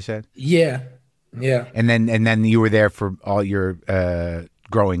 Is that what you said? Yeah. Yeah. And then you were there for all your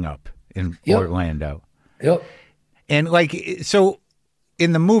growing up in Orlando. Yep. And so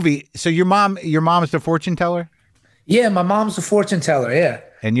in the movie, so your mom is the fortune teller? Yeah, my mom's a fortune teller. Yeah.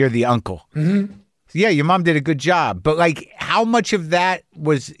 And you're the uncle. Mm-hmm. Yeah, your mom did a good job. But how much of that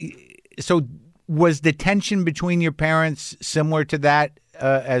was the tension between your parents similar to that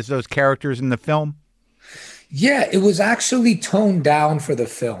as those characters in the film? Yeah, it was actually toned down for the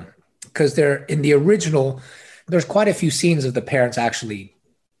film because in the original, there's quite a few scenes of the parents actually.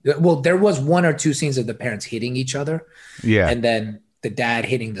 Well, there was 1 or 2 scenes of the parents hitting each other. Yeah. And then the dad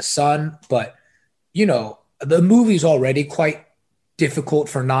hitting the son. But, the movie's already quite difficult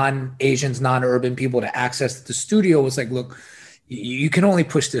for non-Asians, non-urban people to access. The studio was like, look, you can only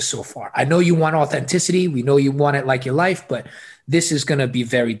push this so far. I know you want authenticity. We know you want it like your life, but this is going to be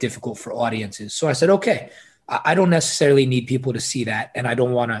very difficult for audiences. So I said, okay, I don't necessarily need people to see that. And I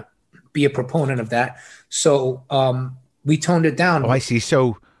don't want to be a proponent of that. So we toned it down. Oh, I see.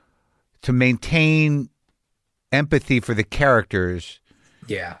 So to maintain empathy for the characters,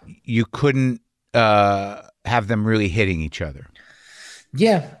 yeah, you couldn't have them really hitting each other.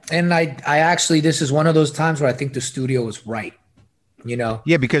 Yeah. And I actually, this is one of those times where I think the studio was right,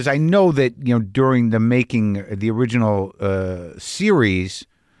 Yeah, because I know that, during the making the original series,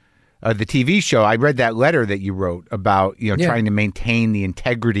 the TV show, I read that letter that you wrote about, trying to maintain the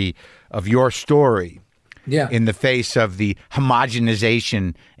integrity of your story. Yeah. In the face of the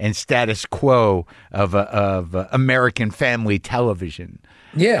homogenization and status quo of American family television.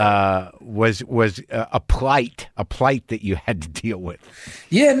 Yeah. Was a plight that you had to deal with.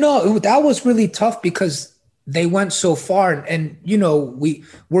 Yeah, no, that was really tough because they went so far and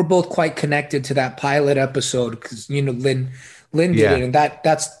we're both quite connected to that pilot episode because, Lynn did it. And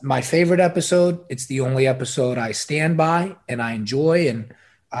that's my favorite episode. It's the only episode I stand by and I enjoy. And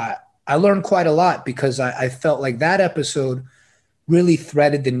I learned quite a lot because I felt like that episode really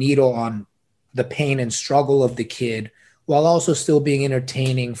threaded the needle on the pain and struggle of the kid while also still being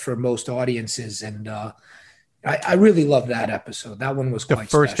entertaining for most audiences. And I really loved that episode. That one was quite the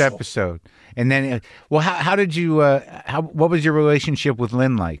first special. Episode. And then, how did you, what was your relationship with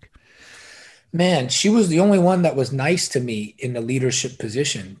Lynn like? Man, she was the only one that was nice to me in the leadership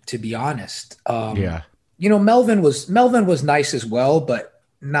position, to be honest. Yeah. Melvin was nice as well, but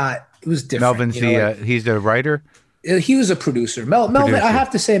it was different. Melvin's he's the writer? He was a producer. Melvin, I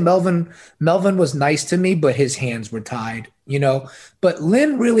have to say, Melvin was nice to me, but his hands were tied, But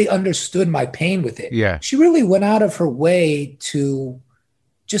Lynn really understood my pain with it. Yeah. She really went out of her way to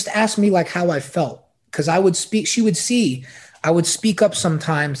just ask me how I felt. Because I would speak up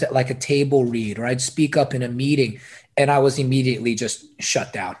sometimes at a table read, or I'd speak up in a meeting, and I was immediately just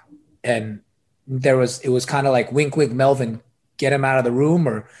shut down. And it was kind of like, wink, wink, Melvin, get him out of the room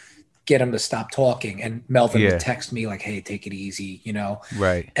or get him to stop talking. And Melvin would text me hey, take it easy,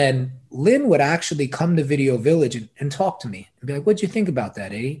 Right. And Lynn would actually come to Video Village and talk to me and be like, what'd you think about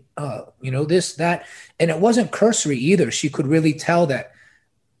that, Eddie? This, that. And it wasn't cursory either. She could really tell that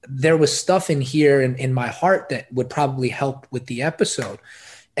there was stuff in here in my heart that would probably help with the episode.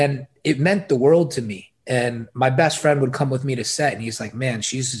 And it meant the world to me. And my best friend would come with me to set and he's like, man,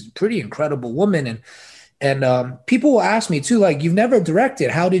 she's a pretty incredible woman. And people will ask me too, you've never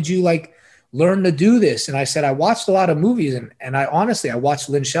directed. How did you learn to do this? And I said, I watched a lot of movies and I watched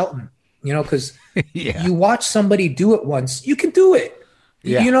Lynn Shelton, because you watch somebody do it once, you can do it.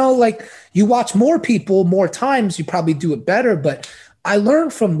 Yeah. You watch more people more times, you probably do it better. But I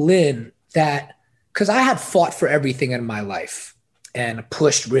learned from Lynn that because I had fought for everything in my life and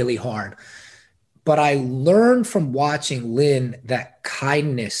pushed really hard. But I learned from watching Lynn that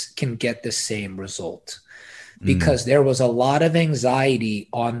kindness can get the same result. Because there was a lot of anxiety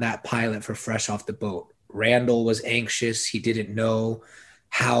on that pilot for Fresh Off the Boat. Randall was anxious. He didn't know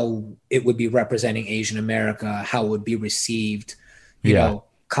how it would be representing Asian America, how it would be received. You know,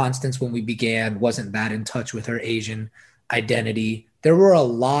 Constance, when we began, wasn't that in touch with her Asian identity. There were a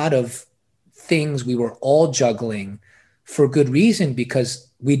lot of things we were all juggling for good reason because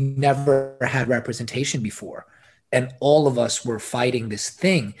we never had representation before. And all of us were fighting this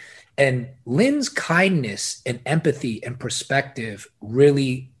thing. And Lynn's kindness and empathy and perspective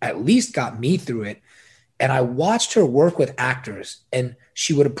really at least got me through it. And I watched her work with actors, and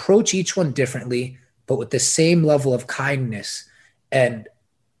she would approach each one differently, but with the same level of kindness. And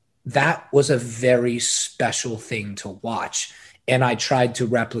that was a very special thing to watch. And I tried to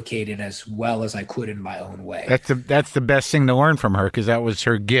replicate it as well as I could in my own way. That's the best thing to learn from her, because that was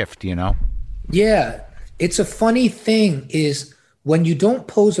her gift, you know? Yeah. It's a funny thing is when you don't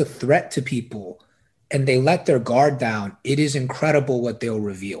pose a threat to people and they let their guard down, it is incredible what they'll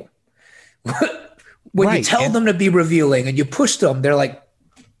reveal. When you tell them to be revealing and you push them, they're like,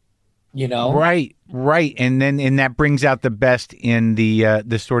 you know? Right. And that brings out the best in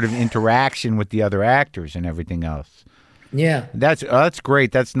the sort of interaction with the other actors and everything else. Yeah. That's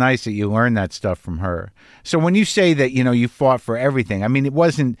great. That's nice that you learned that stuff from her. So when you say that, you know, you fought for everything,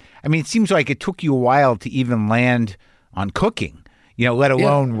 it seems like it took you a while to even land on cooking, you know, let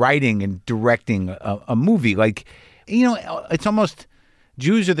alone writing and directing a movie. Like, you know, it's almost,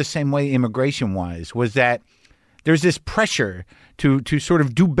 Jews are the same way immigration was that there's this pressure to sort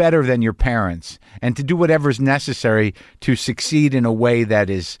of do better than your parents and to do whatever's necessary to succeed in a way that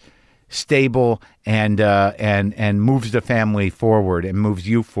is stable and moves the family forward and moves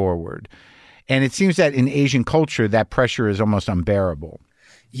you forward. And it seems that in Asian culture, that pressure is almost unbearable.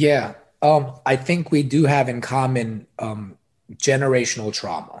 Yeah. I think we do have in common generational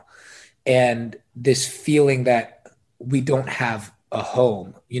trauma and this feeling that we don't have a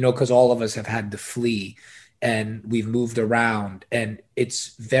home, you know, because all of us have had to flee and we've moved around, and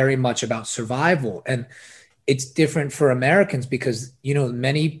it's very much about survival. And it's different for Americans because, you know,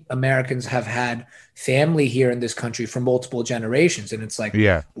 many Americans have had family here in this country for multiple generations. And it's like,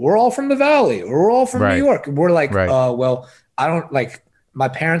 we're all from the Valley, or we're all from New York. And we're like, well, I don't like, my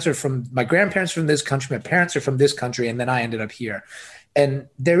grandparents from this country, my parents are from this country, and then I ended up here. And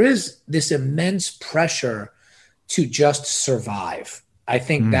there is this immense pressure to just survive. I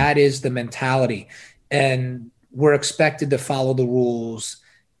think that is the mentality. And we're expected to follow the rules,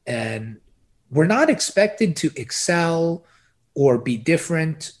 and we're not expected to excel or be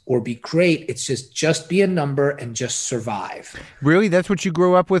different or be great. It's just be a number and just survive. Really? That's what you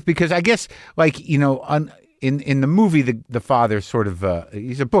grew up with? Because I guess, like, you know, in the movie, the father's sort of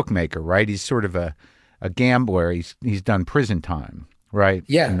he's a bookmaker, right? He's sort of a gambler. He's done prison time, right?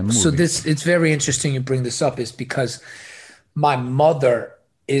 Yeah. So it's very interesting you bring this up, is because my mother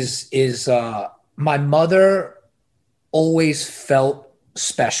my mother always felt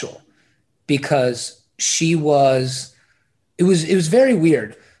special because it was very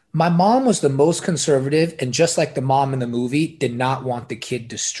weird. My mom was the most conservative, and just like the mom in the movie, did not want the kid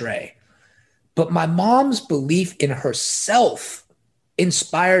to stray. But my mom's belief in herself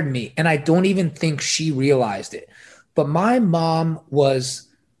inspired me, and I don't even think she realized it. But my mom was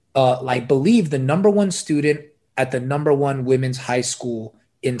believed the number one student at the number one women's high school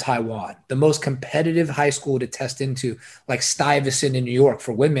in Taiwan. The most competitive high school to test into, like Stuyvesant in New York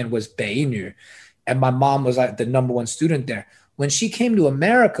for women, was Beinu. And my mom was like the number one student there. When she came to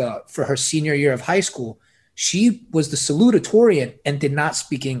America for her senior year of high school, she was the salutatorian and did not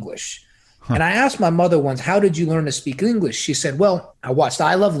speak English. And I asked my mother once, how did you learn to speak English? She said, well, I watched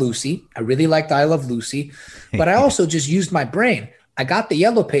I Love Lucy. I really liked I Love Lucy, but I also just used my brain. I got the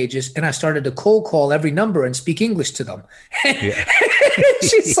yellow pages and I started to cold call every number and speak English to them.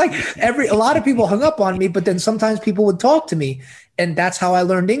 She's like, a lot of people hung up on me, but then sometimes people would talk to me, and that's how I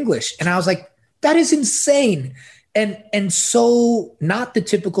learned English. And I was like, that is insane. And so not the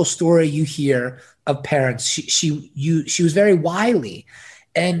typical story you hear of parents. She was very wily,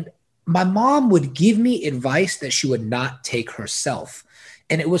 and my mom would give me advice that she would not take herself.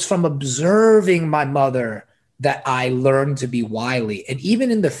 And it was from observing my mother that I learned to be wily. And even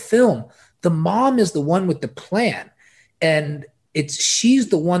in the film, the mom is the one with the plan. And she's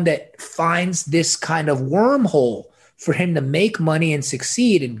the one that finds this kind of wormhole for him to make money and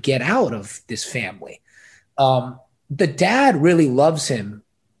succeed and get out of this family. The dad really loves him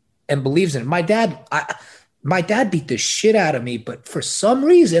and believes in him. My dad beat the shit out of me, but for some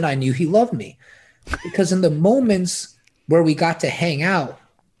reason I knew he loved me, because in the moments where we got to hang out,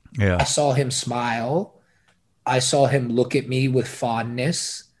 I saw him smile. I saw him look at me with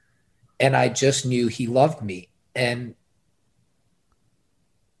fondness, and I just knew he loved me. And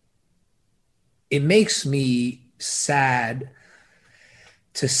it makes me sad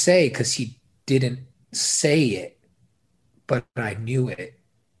to say, because he didn't say it, but I knew it.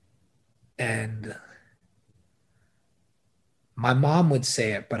 And my mom would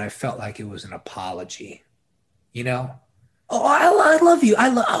say it, but I felt like it was an apology, you know? Oh, I love you.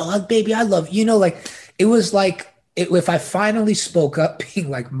 Baby, I love you. You know, like it was like if I finally spoke up, being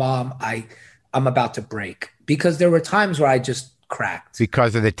like, Mom, I'm about to break, because there were times where I just cracked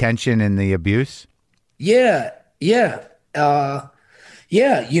because of the tension and the abuse. Yeah, yeah,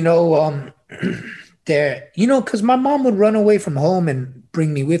 yeah. There, because my mom would run away from home and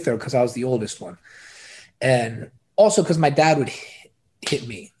bring me with her because I was the oldest one, and also because my dad would hit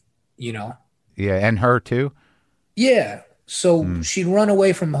me. Yeah, and her too. Yeah. So she'd run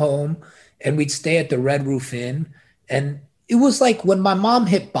away from home and we'd stay at the Red Roof Inn. And it was like when my mom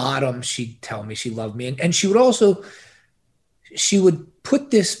hit bottom, she'd tell me she loved me. And she would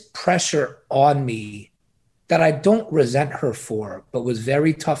put this pressure on me that I don't resent her for, but was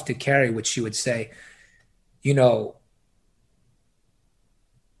very tough to carry, which she would say,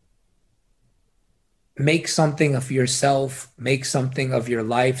 make something of yourself, make something of your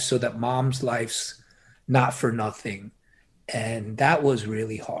life so that mom's life's not for nothing. And that was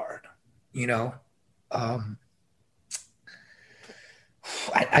really hard,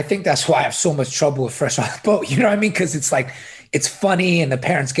 I think that's why I have so much trouble with Fresh Off the Boat. You know what I mean? Because it's like, it's funny and the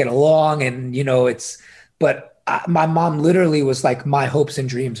parents get along and, my mom literally was like, my hopes and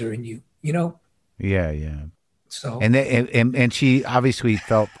dreams are in you, Yeah, yeah. So, and she obviously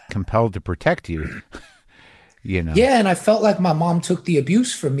felt compelled to protect you, Yeah, and I felt like my mom took the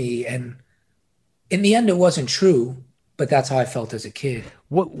abuse from me, and in the end, it wasn't true. But that's how I felt as a kid.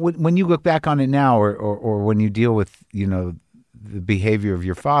 What when you look back on it now, or when you deal with the behavior of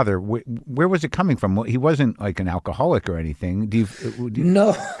your father, where was it coming from? He wasn't like an alcoholic or anything.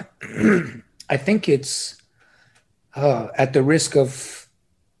 No, I think it's at the risk of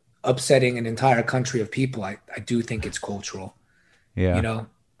upsetting an entire country of people. I do think it's cultural. Yeah,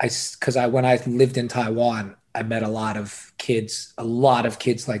 because when I lived in Taiwan, I met a lot of kids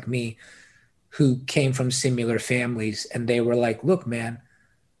like me who came from similar families, and they were like, look, man,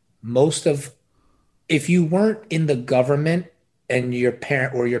 if you weren't in the government and your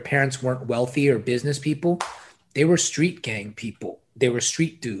parents weren't wealthy or business people, they were street gang people. They were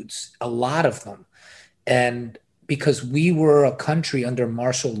street dudes, a lot of them. And because we were a country under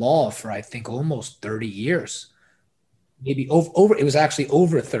martial law for, I think, almost 30 years, maybe it was actually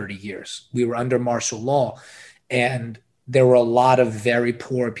over 30 years. We were under martial law, and there were a lot of very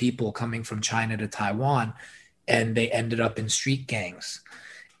poor people coming from China to Taiwan, and they ended up in street gangs.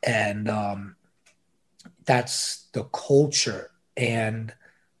 And that's the culture. And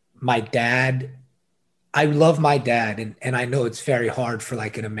my dad, I love my dad. And I know it's very hard for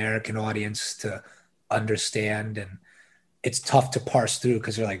like an American audience to understand. And it's tough to parse through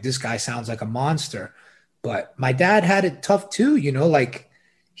because they're like, this guy sounds like a monster. But my dad had it tough too, like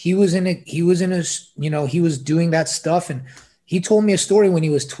he was doing that stuff. And he told me a story when he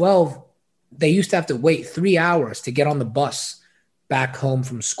was 12. They used to have to wait 3 hours to get on the bus back home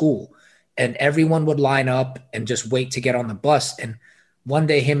from school. And everyone would line up and just wait to get on the bus. And one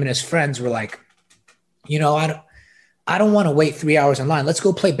day him and his friends were like, I don't want to wait 3 hours in line. Let's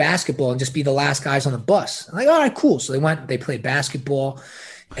go play basketball and just be the last guys on the bus. I'm like, all right, cool. So they played basketball,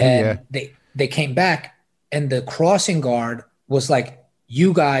 and they came back, and the crossing guard was like,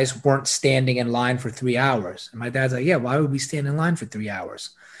 you guys weren't standing in line for 3 hours. And my dad's like, yeah, why would we stand in line for 3 hours?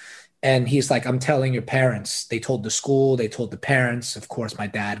 And he's like, I'm telling your parents. They told the school, they told the parents. Of course, my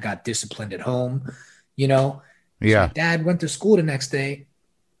dad got disciplined at home, Yeah. So my dad went to school the next day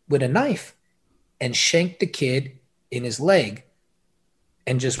with a knife and shanked the kid in his leg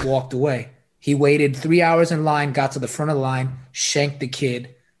and just walked away. He waited 3 hours in line, got to the front of the line, shanked the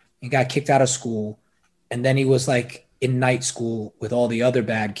kid, and got kicked out of school. And then he was like in night school with all the other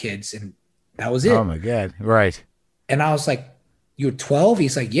bad kids, and that was it. Oh my God. Right. And I was like, you're 12?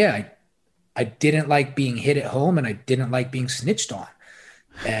 He's like, yeah, I didn't like being hit at home, and I didn't like being snitched on.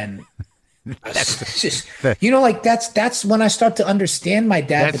 And that's just, that's when I start to understand my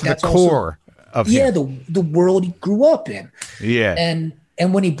dad. That's the core of him. the world he grew up in. Yeah. And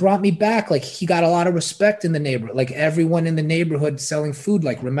when he brought me back, like he got a lot of respect in the neighborhood. Like everyone in the neighborhood selling food,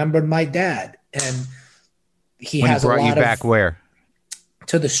 like remembered my dad. And he has a lot back where?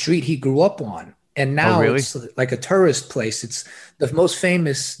 To the street he grew up on. And now it's like a tourist place. It's the most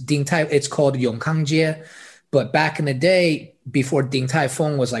famous Ding Tai. It's called Yongkangjie. But back in the day, before Ding Tai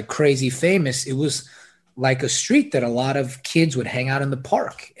Fung was like crazy famous, it was like a street that a lot of kids would hang out in the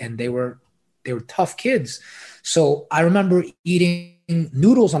park, and they were tough kids. So I remember eating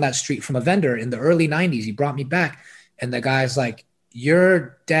noodles on that street from a vendor in the early 90s. He brought me back, and the guy's like,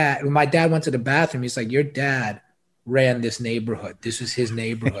 your dad, when my dad went to the bathroom, he's like, your dad ran this neighborhood. This was his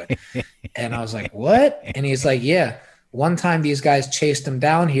neighborhood. And I was like, what? And he's like, yeah, one time these guys chased him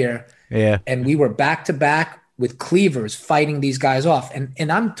down here. Yeah. And we were back to back with cleavers fighting these guys off.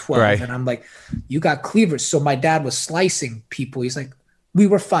 And I'm 12 Right. and I'm like, you got cleavers. So my dad was slicing people. He's like, we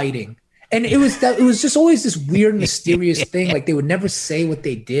were fighting. And it was just always this weird, mysterious thing. Like they would never say what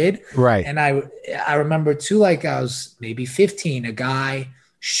they did. Right. And I remember too, like I was maybe 15, a guy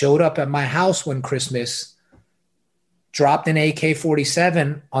showed up at my house one Christmas, dropped an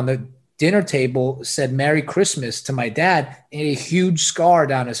AK-47 on the dinner table, said Merry Christmas to my dad, and a huge scar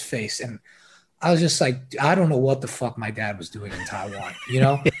down his face. And I was just like, I don't know what the fuck my dad was doing in Taiwan, you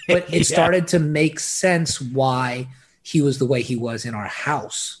know? But it started to make sense why he was the way he was in our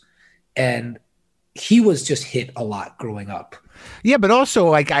house. And he was just hit a lot growing up. Yeah, but also,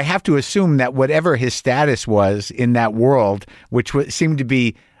 like, I have to assume that whatever his status was in that world, which seemed to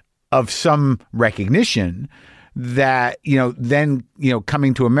be of some recognition, that, you know, then, you know,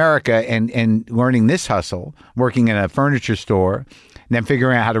 coming to America and learning this hustle, working in a furniture store, and then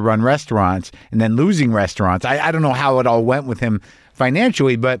figuring out how to run restaurants, and then losing restaurants. I don't know how it all went with him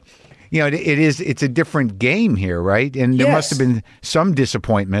financially, but, you know, it's a different game here, right? And there must have been some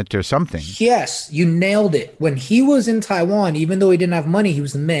disappointment or something. Yes, you nailed it. When he was in Taiwan, even though he didn't have money, he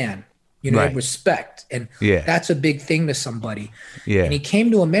was the man. You know, Right. respect. And that's a big thing to somebody. Yeah. And he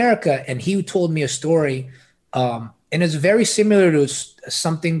came to America and he told me a story. And it's very similar to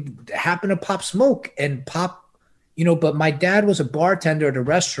something that happened to Pop Smoke. And Pop, you know, but my dad was a bartender at a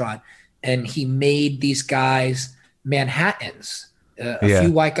restaurant and he made these guys Manhattans. A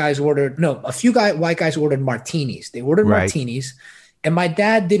few white guys ordered martinis. They ordered martinis. And my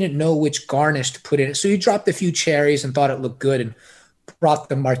dad didn't know which garnish to put in it. So he dropped a few cherries and thought it looked good and brought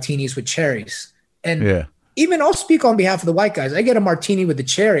the martinis with cherries. And even I'll speak on behalf of the white guys. I get a martini with the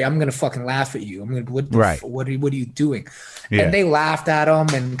cherry, I'm going to fucking laugh at you. I'm going to, what are you doing? Yeah. And they laughed at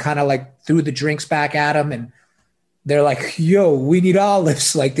him and kind of like threw the drinks back at him. And they're like, yo, we need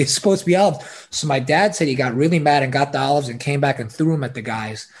olives. Like they're supposed to be olives. So my dad said he got really mad and got the olives and came back and threw them at the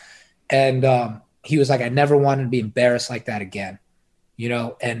guys. And he was like, I never wanted to be embarrassed like that again, you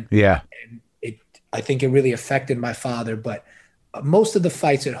know? And I think it really affected my father, but most of the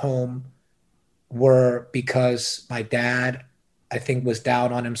fights at home were because my dad, I think, was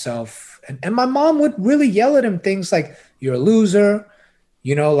down on himself. And my mom would really yell at him things like, you're a loser.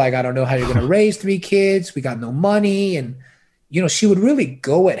 You know, like, I don't know how you're going to raise 3 kids. We got no money. And, you know, she would really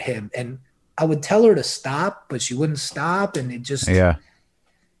go at him. And I would tell her to stop, but she wouldn't stop. And it just,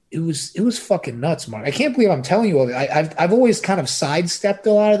 it was fucking nuts, Mark. I can't believe I'm telling you all that. I've always kind of sidestepped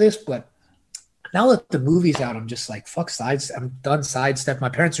a lot of this, but now that the movie's out, I'm just like, fuck I'm done sidestep. My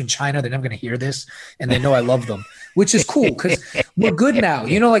parents are in China. They're never going to hear this. And they know I love them, which is cool because we're good now.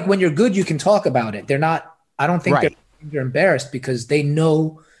 You know, like when you're good, you can talk about it. They're not, I don't think they're embarrassed because they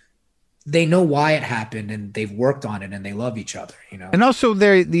know why it happened and they've worked on it and they love each other, you know? And also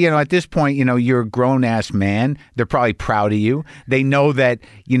they're, you know, at this point, you know, you're a grown ass man. They're probably proud of you. They know that,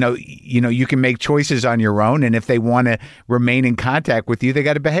 you know, you can make choices on your own. And if they want to remain in contact with you, they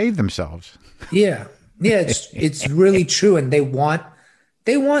got to behave themselves. Yeah. Yeah. It's really true. And they want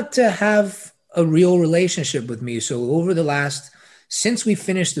to have a real relationship with me. So since we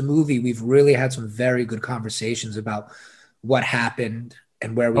finished the movie, we've really had some very good conversations about what happened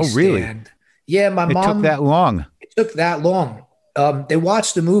and where we stand. Really? Yeah, my mom. It took that long. It took that long. They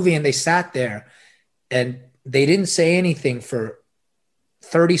watched the movie and they sat there and they didn't say anything for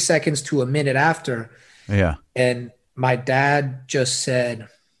 30 seconds to a minute after. Yeah. And my dad just said,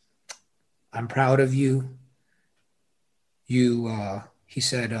 I'm proud of you. He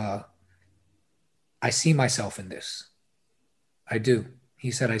said, I see myself in this. I do.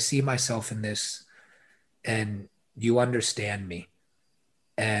 He said, I see myself in this and you understand me.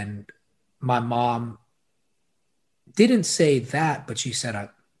 And my mom didn't say that, but she said,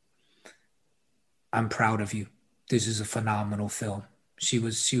 I'm proud of you. This is a phenomenal film. She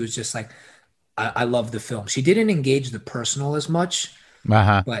was just like, I love the film. She didn't engage the personal as much,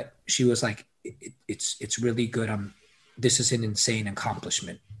 but she was like, it's really good. This is an insane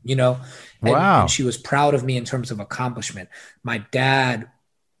accomplishment, you know? And she was proud of me in terms of accomplishment. My dad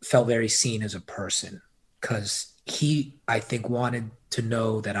felt very seen as a person because he, I think, wanted to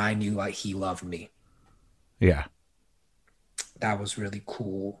know that I knew like he loved me. Yeah. That was really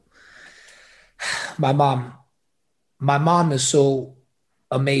cool. My mom is so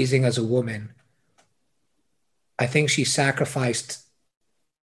amazing as a woman. I think she sacrificed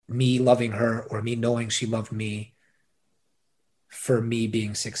me loving her or me knowing she loved me for me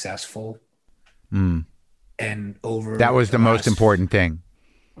being successful. And over that was the most important thing.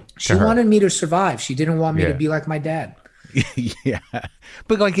 She wanted me to survive. She didn't want me to be like my dad. Yeah.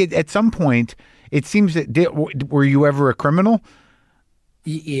 But like at some point, it seems that, were you ever a criminal?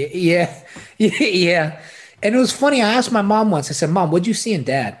 Yeah. Yeah. And it was funny. I asked my mom once, I said, Mom, what'd you see in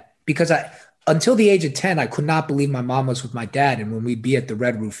dad? Because until the age of 10, I could not believe my mom was with my dad. And when we'd be at the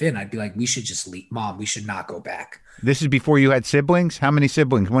Red Roof Inn, I'd be like, we should just leave. Mom, we should not go back. This is before you had siblings? How many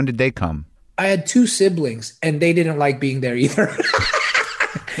siblings? When did they come? I had 2 siblings and they didn't like being there either.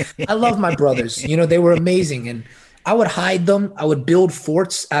 I love my brothers. You know, they were amazing. And I would hide them. I would build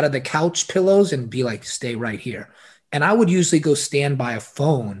forts out of the couch pillows and be like, stay right here. And I would usually go stand by a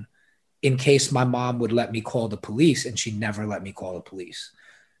phone in case my mom would let me call the police, and she never let me call the police.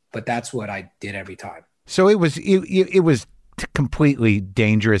 But that's what I did every time. So it was completely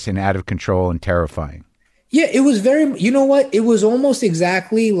dangerous and out of control and terrifying. Yeah, it was very, you know what? It was almost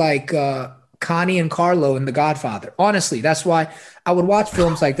exactly like Connie and Carlo in The Godfather. Honestly, that's why I would watch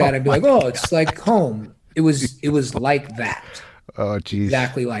films like that and be like, oh, it's like home. It was like that. Oh, geez.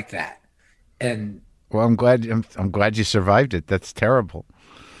 Exactly like that. And well, I'm glad you survived it. That's terrible.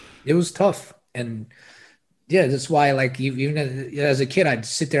 It was tough. And yeah, that's why, like, even as a kid, I'd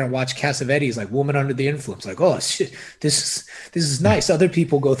sit there and watch Cassavetes, like Woman Under the Influence, like, oh shit, this is nice. Other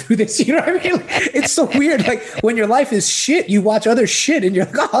people go through this. You know what I mean? It's so weird. Like when your life is shit, you watch other shit and you're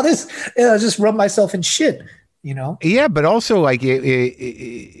like, oh, I'll just rub myself in shit, you know? Yeah, but also like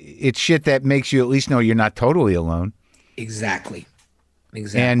it's shit that makes you at least know you're not totally alone. Exactly. But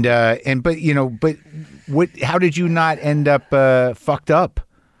how did you not end up fucked up?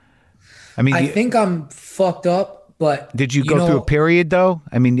 I mean, I think I'm fucked up, but did you go through a period though?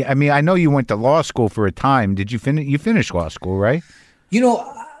 I mean, I know you went to law school for a time. Did you finish? You finished law school, right?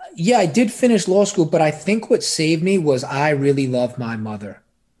 Yeah, I did finish law school, but I think what saved me was I really loved my mother,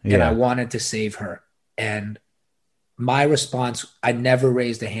 and I wanted to save her. And my response, I never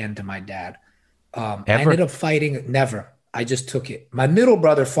raised a hand to my dad. I ended up fighting. Never. I just took it. My middle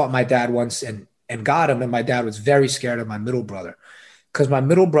brother fought my dad once and got him, and my dad was very scared of my middle brother because my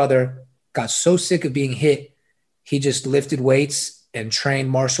middle brother got so sick of being hit, he just lifted weights and trained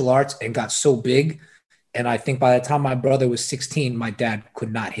martial arts and got so big. And I think by the time my brother was 16, my dad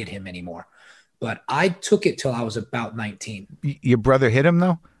could not hit him anymore. But I took it till I was about 19. Your brother hit him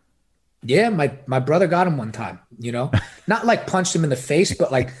though? Yeah, my brother got him one time, not like punched him in the face,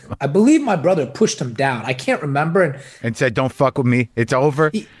 but like I believe my brother pushed him down. I can't remember. And said, don't fuck with me. It's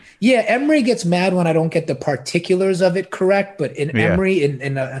over. Yeah, Emery gets mad when I don't get the particulars of it correct, but Emery,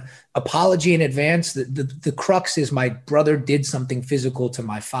 in apology in advance, the crux is my brother did something physical to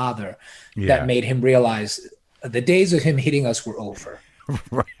my father that made him realize the days of him hitting us were over.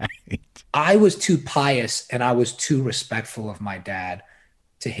 Right. I was too pious and I was too respectful of my dad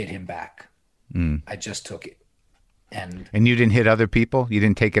to hit him back. I just took it. And you didn't hit other people? You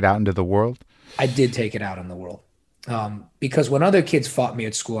didn't take it out into the world? I did take it out in the world. Because when other kids fought me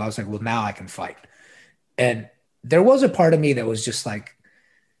at school, I was like, well, now I can fight. And there was a part of me that was just like,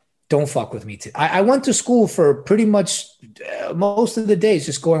 don't fuck with me. I went to school for pretty much most of the days,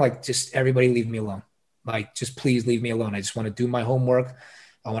 just going like, just everybody leave me alone. Like, just please leave me alone. I just want to do my homework.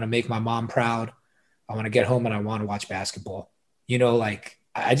 I want to make my mom proud. I want to get home and I want to watch basketball. Like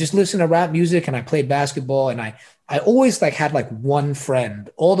I just listened to rap music and I played basketball. And I always like had like one friend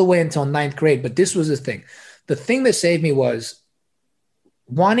all the way until 9th grade. But this was the thing. The thing that saved me was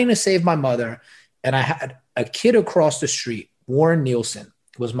wanting to save my mother. And I had a kid across the street, Warren Nielsen,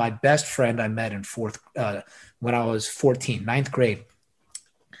 was my best friend I met when I was 14, 9th grade.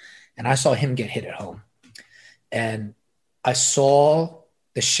 And I saw him get hit at home. And I saw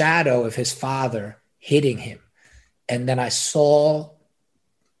the shadow of his father hitting him. And then I saw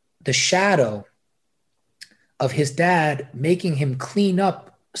the shadow of his dad making him clean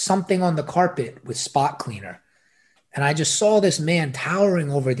up something on the carpet with spot cleaner. And I just saw this man towering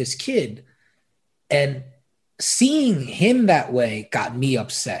over this kid, and seeing him that way got me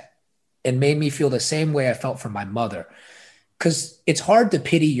upset and made me feel the same way I felt for my mother. Because it's hard to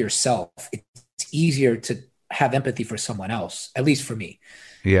pity yourself. It's easier to have empathy for someone else, at least for me.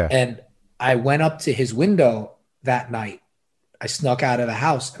 Yeah. And I went up to his window that night. I snuck out of the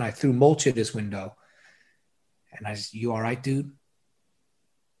house and I threw mulch at his window. And I said, you all right, dude?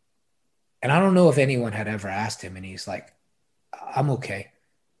 And I don't know if anyone had ever asked him. And he's like, I'm okay.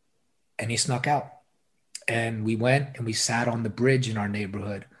 And he snuck out. And we went and we sat on the bridge in our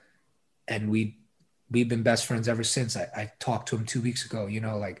neighborhood. And we've been best friends ever since. I talked to him 2 weeks ago,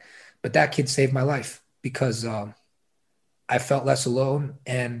 but that kid saved my life because I felt less alone.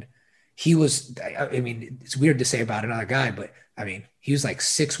 And he was, it's weird to say about another guy, but he was like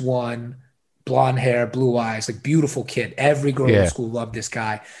 6'1", blonde hair, blue eyes, like beautiful kid. Every girl in Yeah. school loved this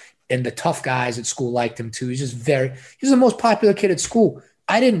guy. And the tough guys at school liked him too. He's the most popular kid at school.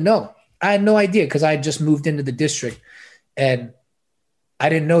 I didn't know. I had no idea because I had just moved into the district and I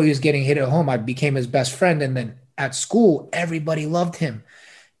didn't know he was getting hit at home. I became his best friend. And then at school, everybody loved him.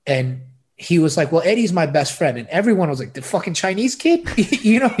 And he was like, well, Eddie's my best friend. And everyone was like, the fucking Chinese kid,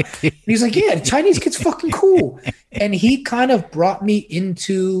 you know? And he's like, yeah, the Chinese kid's fucking cool. And he kind of brought me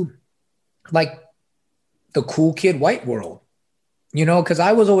into like the cool kid white world. You know, because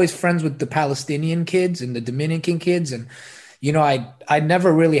I was always friends with the Palestinian kids and the Dominican kids. And, you know, I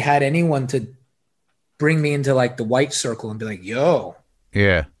never really had anyone to bring me into like the white circle and be like, yo.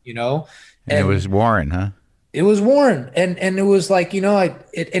 Yeah. You know? And it was Warren, huh? It was Warren. And it was like, you know,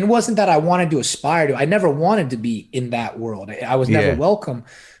 it wasn't that I wanted to aspire to. I never wanted to be in that world. I was never welcome.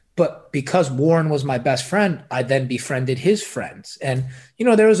 But because Warren was my best friend, I then befriended his friends. And, you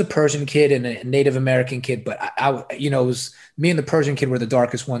know, there was a Persian kid and a Native American kid, but I you know, it was me and the Persian kid were the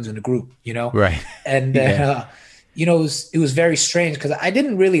darkest ones in the group, you know? Right. And, you know, it was very strange because I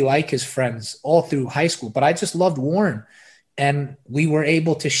didn't really like his friends all through high school, but I just loved Warren. And we were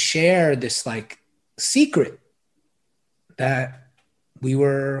able to share this like secret that we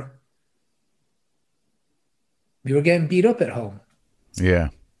were getting beat up at home. Yeah.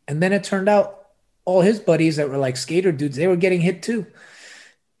 And then it turned out all his buddies that were like skater dudes, they were getting hit too.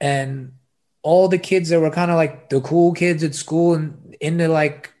 And all the kids that were kind of like the cool kids at school and into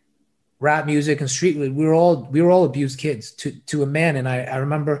like rap music and street, we were all abused kids to a man. And I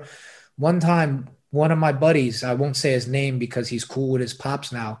remember one time, one of my buddies, I won't say his name because he's cool with his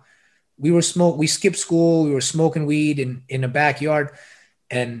pops now. We skipped school. We were smoking weed in a backyard,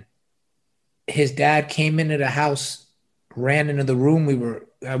 and his dad came into the house, ran into the room.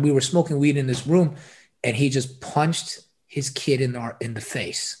 We were smoking weed in this room, and he just punched his kid in the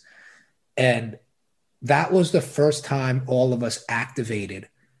face. And that was the first time all of us activated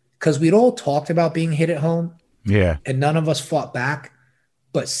because we'd all talked about being hit at home. Yeah. And none of us fought back.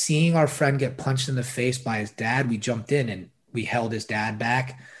 But seeing our friend get punched in the face by his dad, we jumped in and we held his dad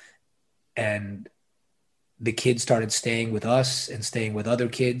back. And the kid started staying with us and staying with other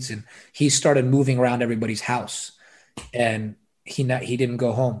kids. And he started moving around everybody's house. And he didn't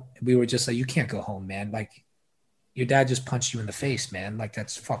go home. We were just like, you can't go home, man. Like, your dad just punched you in the face, man. Like,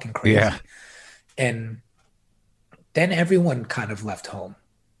 that's fucking crazy. Yeah. And then everyone kind of left home.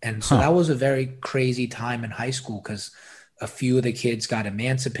 And so that was a very crazy time in high school because a few of the kids got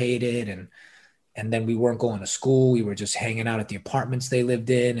emancipated and then we weren't going to school. We were just hanging out at the apartments they lived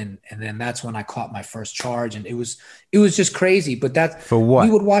in. And then that's when I caught my first charge. And it was just crazy. But that for what?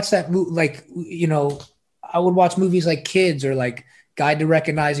 We would watch that movie, like, you know, I would watch movies like Kids or like Guide to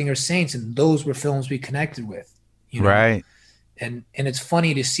Recognizing Your Saints. And those were films we connected with, you know? Right. And it's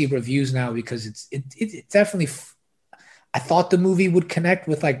funny to see reviews now because it definitely, I thought the movie would connect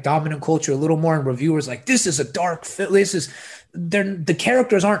with like dominant culture a little more, and reviewers like, this is a dark film. The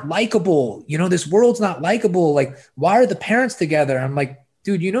characters aren't likable. You know, this world's not likable. Like, why are the parents together? I'm like,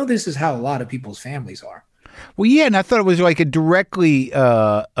 dude, you know, this is how a lot of people's families are. Well, yeah. And I thought it was like a directly,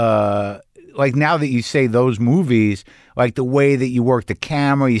 like now that you say those movies, like the way that you worked the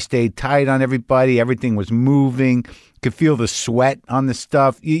camera, you stayed tight on everybody, everything was moving. Could feel the sweat on the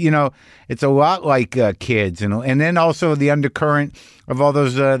stuff. You know, it's a lot like Kids, and then also the undercurrent of all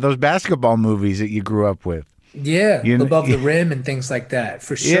those basketball movies that you grew up with. Yeah, Above the Rim and things like that,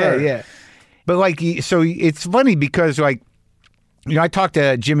 for sure. Yeah. But like, so it's funny because like, you know, I talked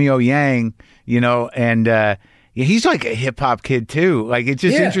to Jimmy O Yang, you know, and he's like a hip hop kid too. Like, it's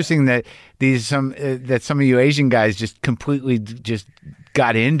just interesting that some of you Asian guys just completely just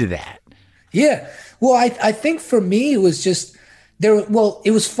got into that. Yeah. Well, I think for me, it was just there. Well,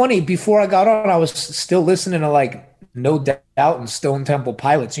 it was funny. Before I got on, I was still listening to like No Doubt and Stone Temple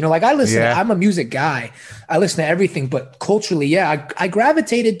Pilots. You know, like I listen, I'm a music guy. I listen to everything, but culturally, I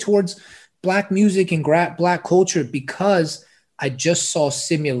gravitated towards Black music and Black culture because I just saw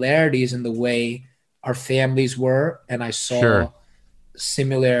similarities in the way our families were. And I saw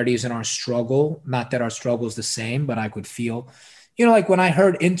similarities in our struggle. Not that our struggle is the same, but I could feel, you know, like when I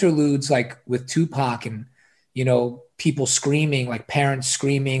heard interludes like with Tupac and, you know, people screaming, like parents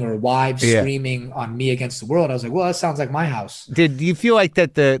screaming or wives screaming on Me Against the World, I was like, well, that sounds like my house. Did you feel like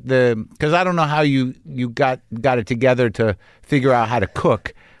that because I don't know how you got it together to figure out how to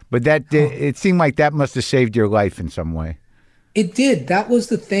cook, but it seemed like that must have saved your life in some way. It did. That was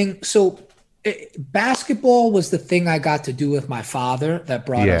the thing. So basketball was the thing I got to do with my father that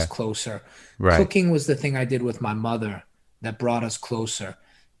brought us closer. Right. Cooking was the thing I did with my mother that brought us closer.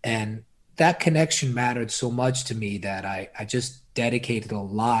 And that connection mattered so much to me that I just dedicated a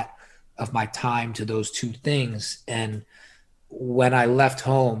lot of my time to those two things. And when I left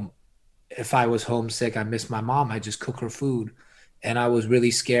home, if I was homesick, I missed my mom, I just cook her food. And I was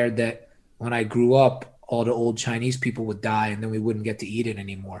really scared that when I grew up, all the old Chinese people would die and then we wouldn't get to eat it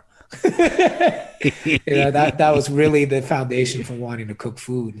anymore. That was really the foundation for wanting to cook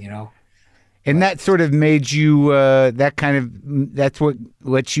food, And that sort of made you, that's what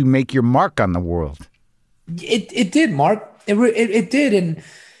lets you make your mark on the world. It did, Mark. It did.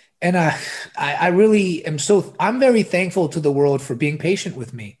 And I really am I'm very thankful to the world for being patient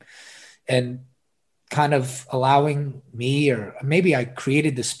with me and kind of allowing me, or maybe I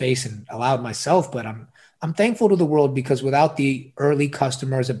created the space and allowed myself, but I'm thankful to the world, because without the early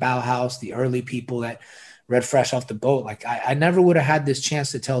customers at Bauhaus, the early people that read fresh off the boat, like I never would have had this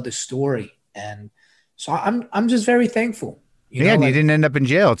chance to tell this story. And so I'm just very thankful. And you didn't end up in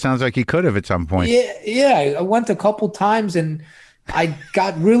jail. It sounds like you could have at some point. Yeah. I went a couple times and I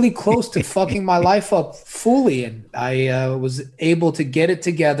got really close to fucking my life up fully. And I was able to get it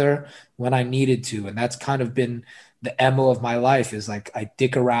together when I needed to. And that's kind of been the MO of my life, is like I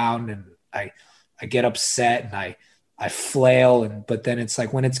dick around and I get upset and I flail. But then it's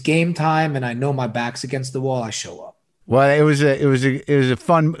like when it's game time and I know my back's against the wall, I show up. Well, it was a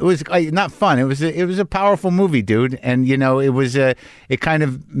fun. It was not fun. It was a powerful movie, dude. And it kind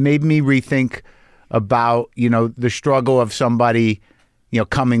of made me rethink about the struggle of somebody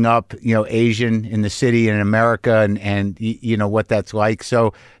coming up Asian in the city in America and what that's like.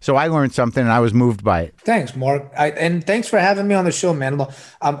 So I learned something and I was moved by it. Thanks, Mark. And thanks for having me on the show, man.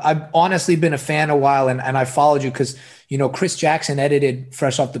 I've honestly been a fan a while, and I followed you because Chris Jackson edited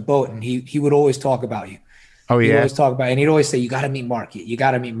Fresh Off the Boat, and he would always talk about you. Oh, yeah. He'd always talk about it, and he'd always say, you got to meet Marc. You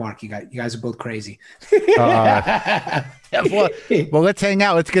got to meet Marc. You guys are both crazy. Well, let's hang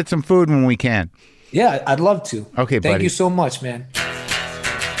out. Let's get some food when we can. Yeah, I'd love to. Okay, buddy. Thank you so much, man.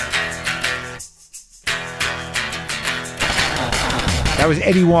 That was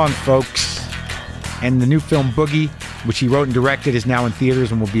Eddie Huang, folks. And the new film Boogie, which he wrote and directed, is now in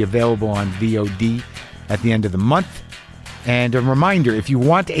theaters and will be available on VOD at the end of the month. And a reminder, if you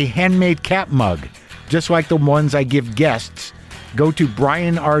want a handmade cat mug, just like the ones I give guests, go to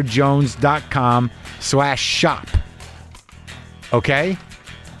brianrjones.com/shop. Okay?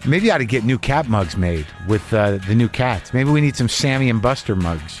 Maybe I ought to get new cat mugs made with the new cats. Maybe we need some Sammy and Buster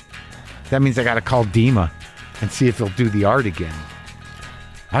mugs. That means I got to call Dima and see if he'll do the art again.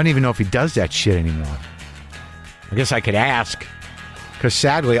 I don't even know if he does that shit anymore. I guess I could ask, because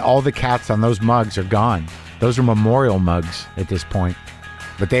sadly, all the cats on those mugs are gone. Those are memorial mugs at this point,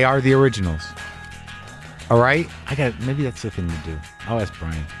 but they are the originals. All right? Maybe that's the thing to do. I'll ask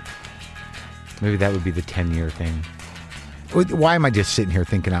Brian. Maybe that would be the 10-year thing. Why am I just sitting here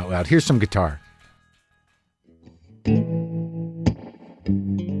thinking out loud? Here's some guitar.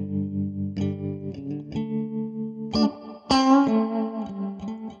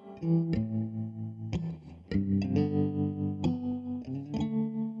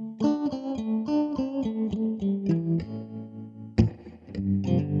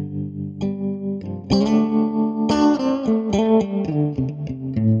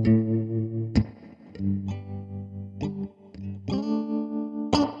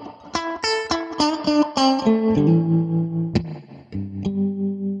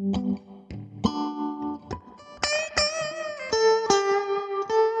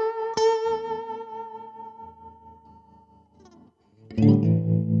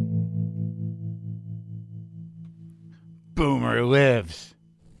 Boomer lives.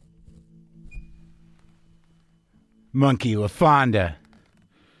 Monkey LaFonda.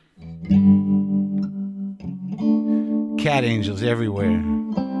 Cat angels everywhere.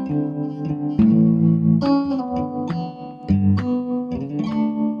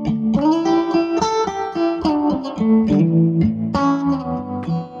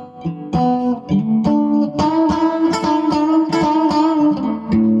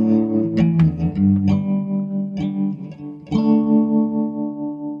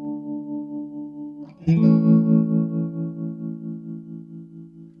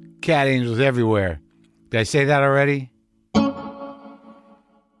 Cat angels everywhere. Did I say that already?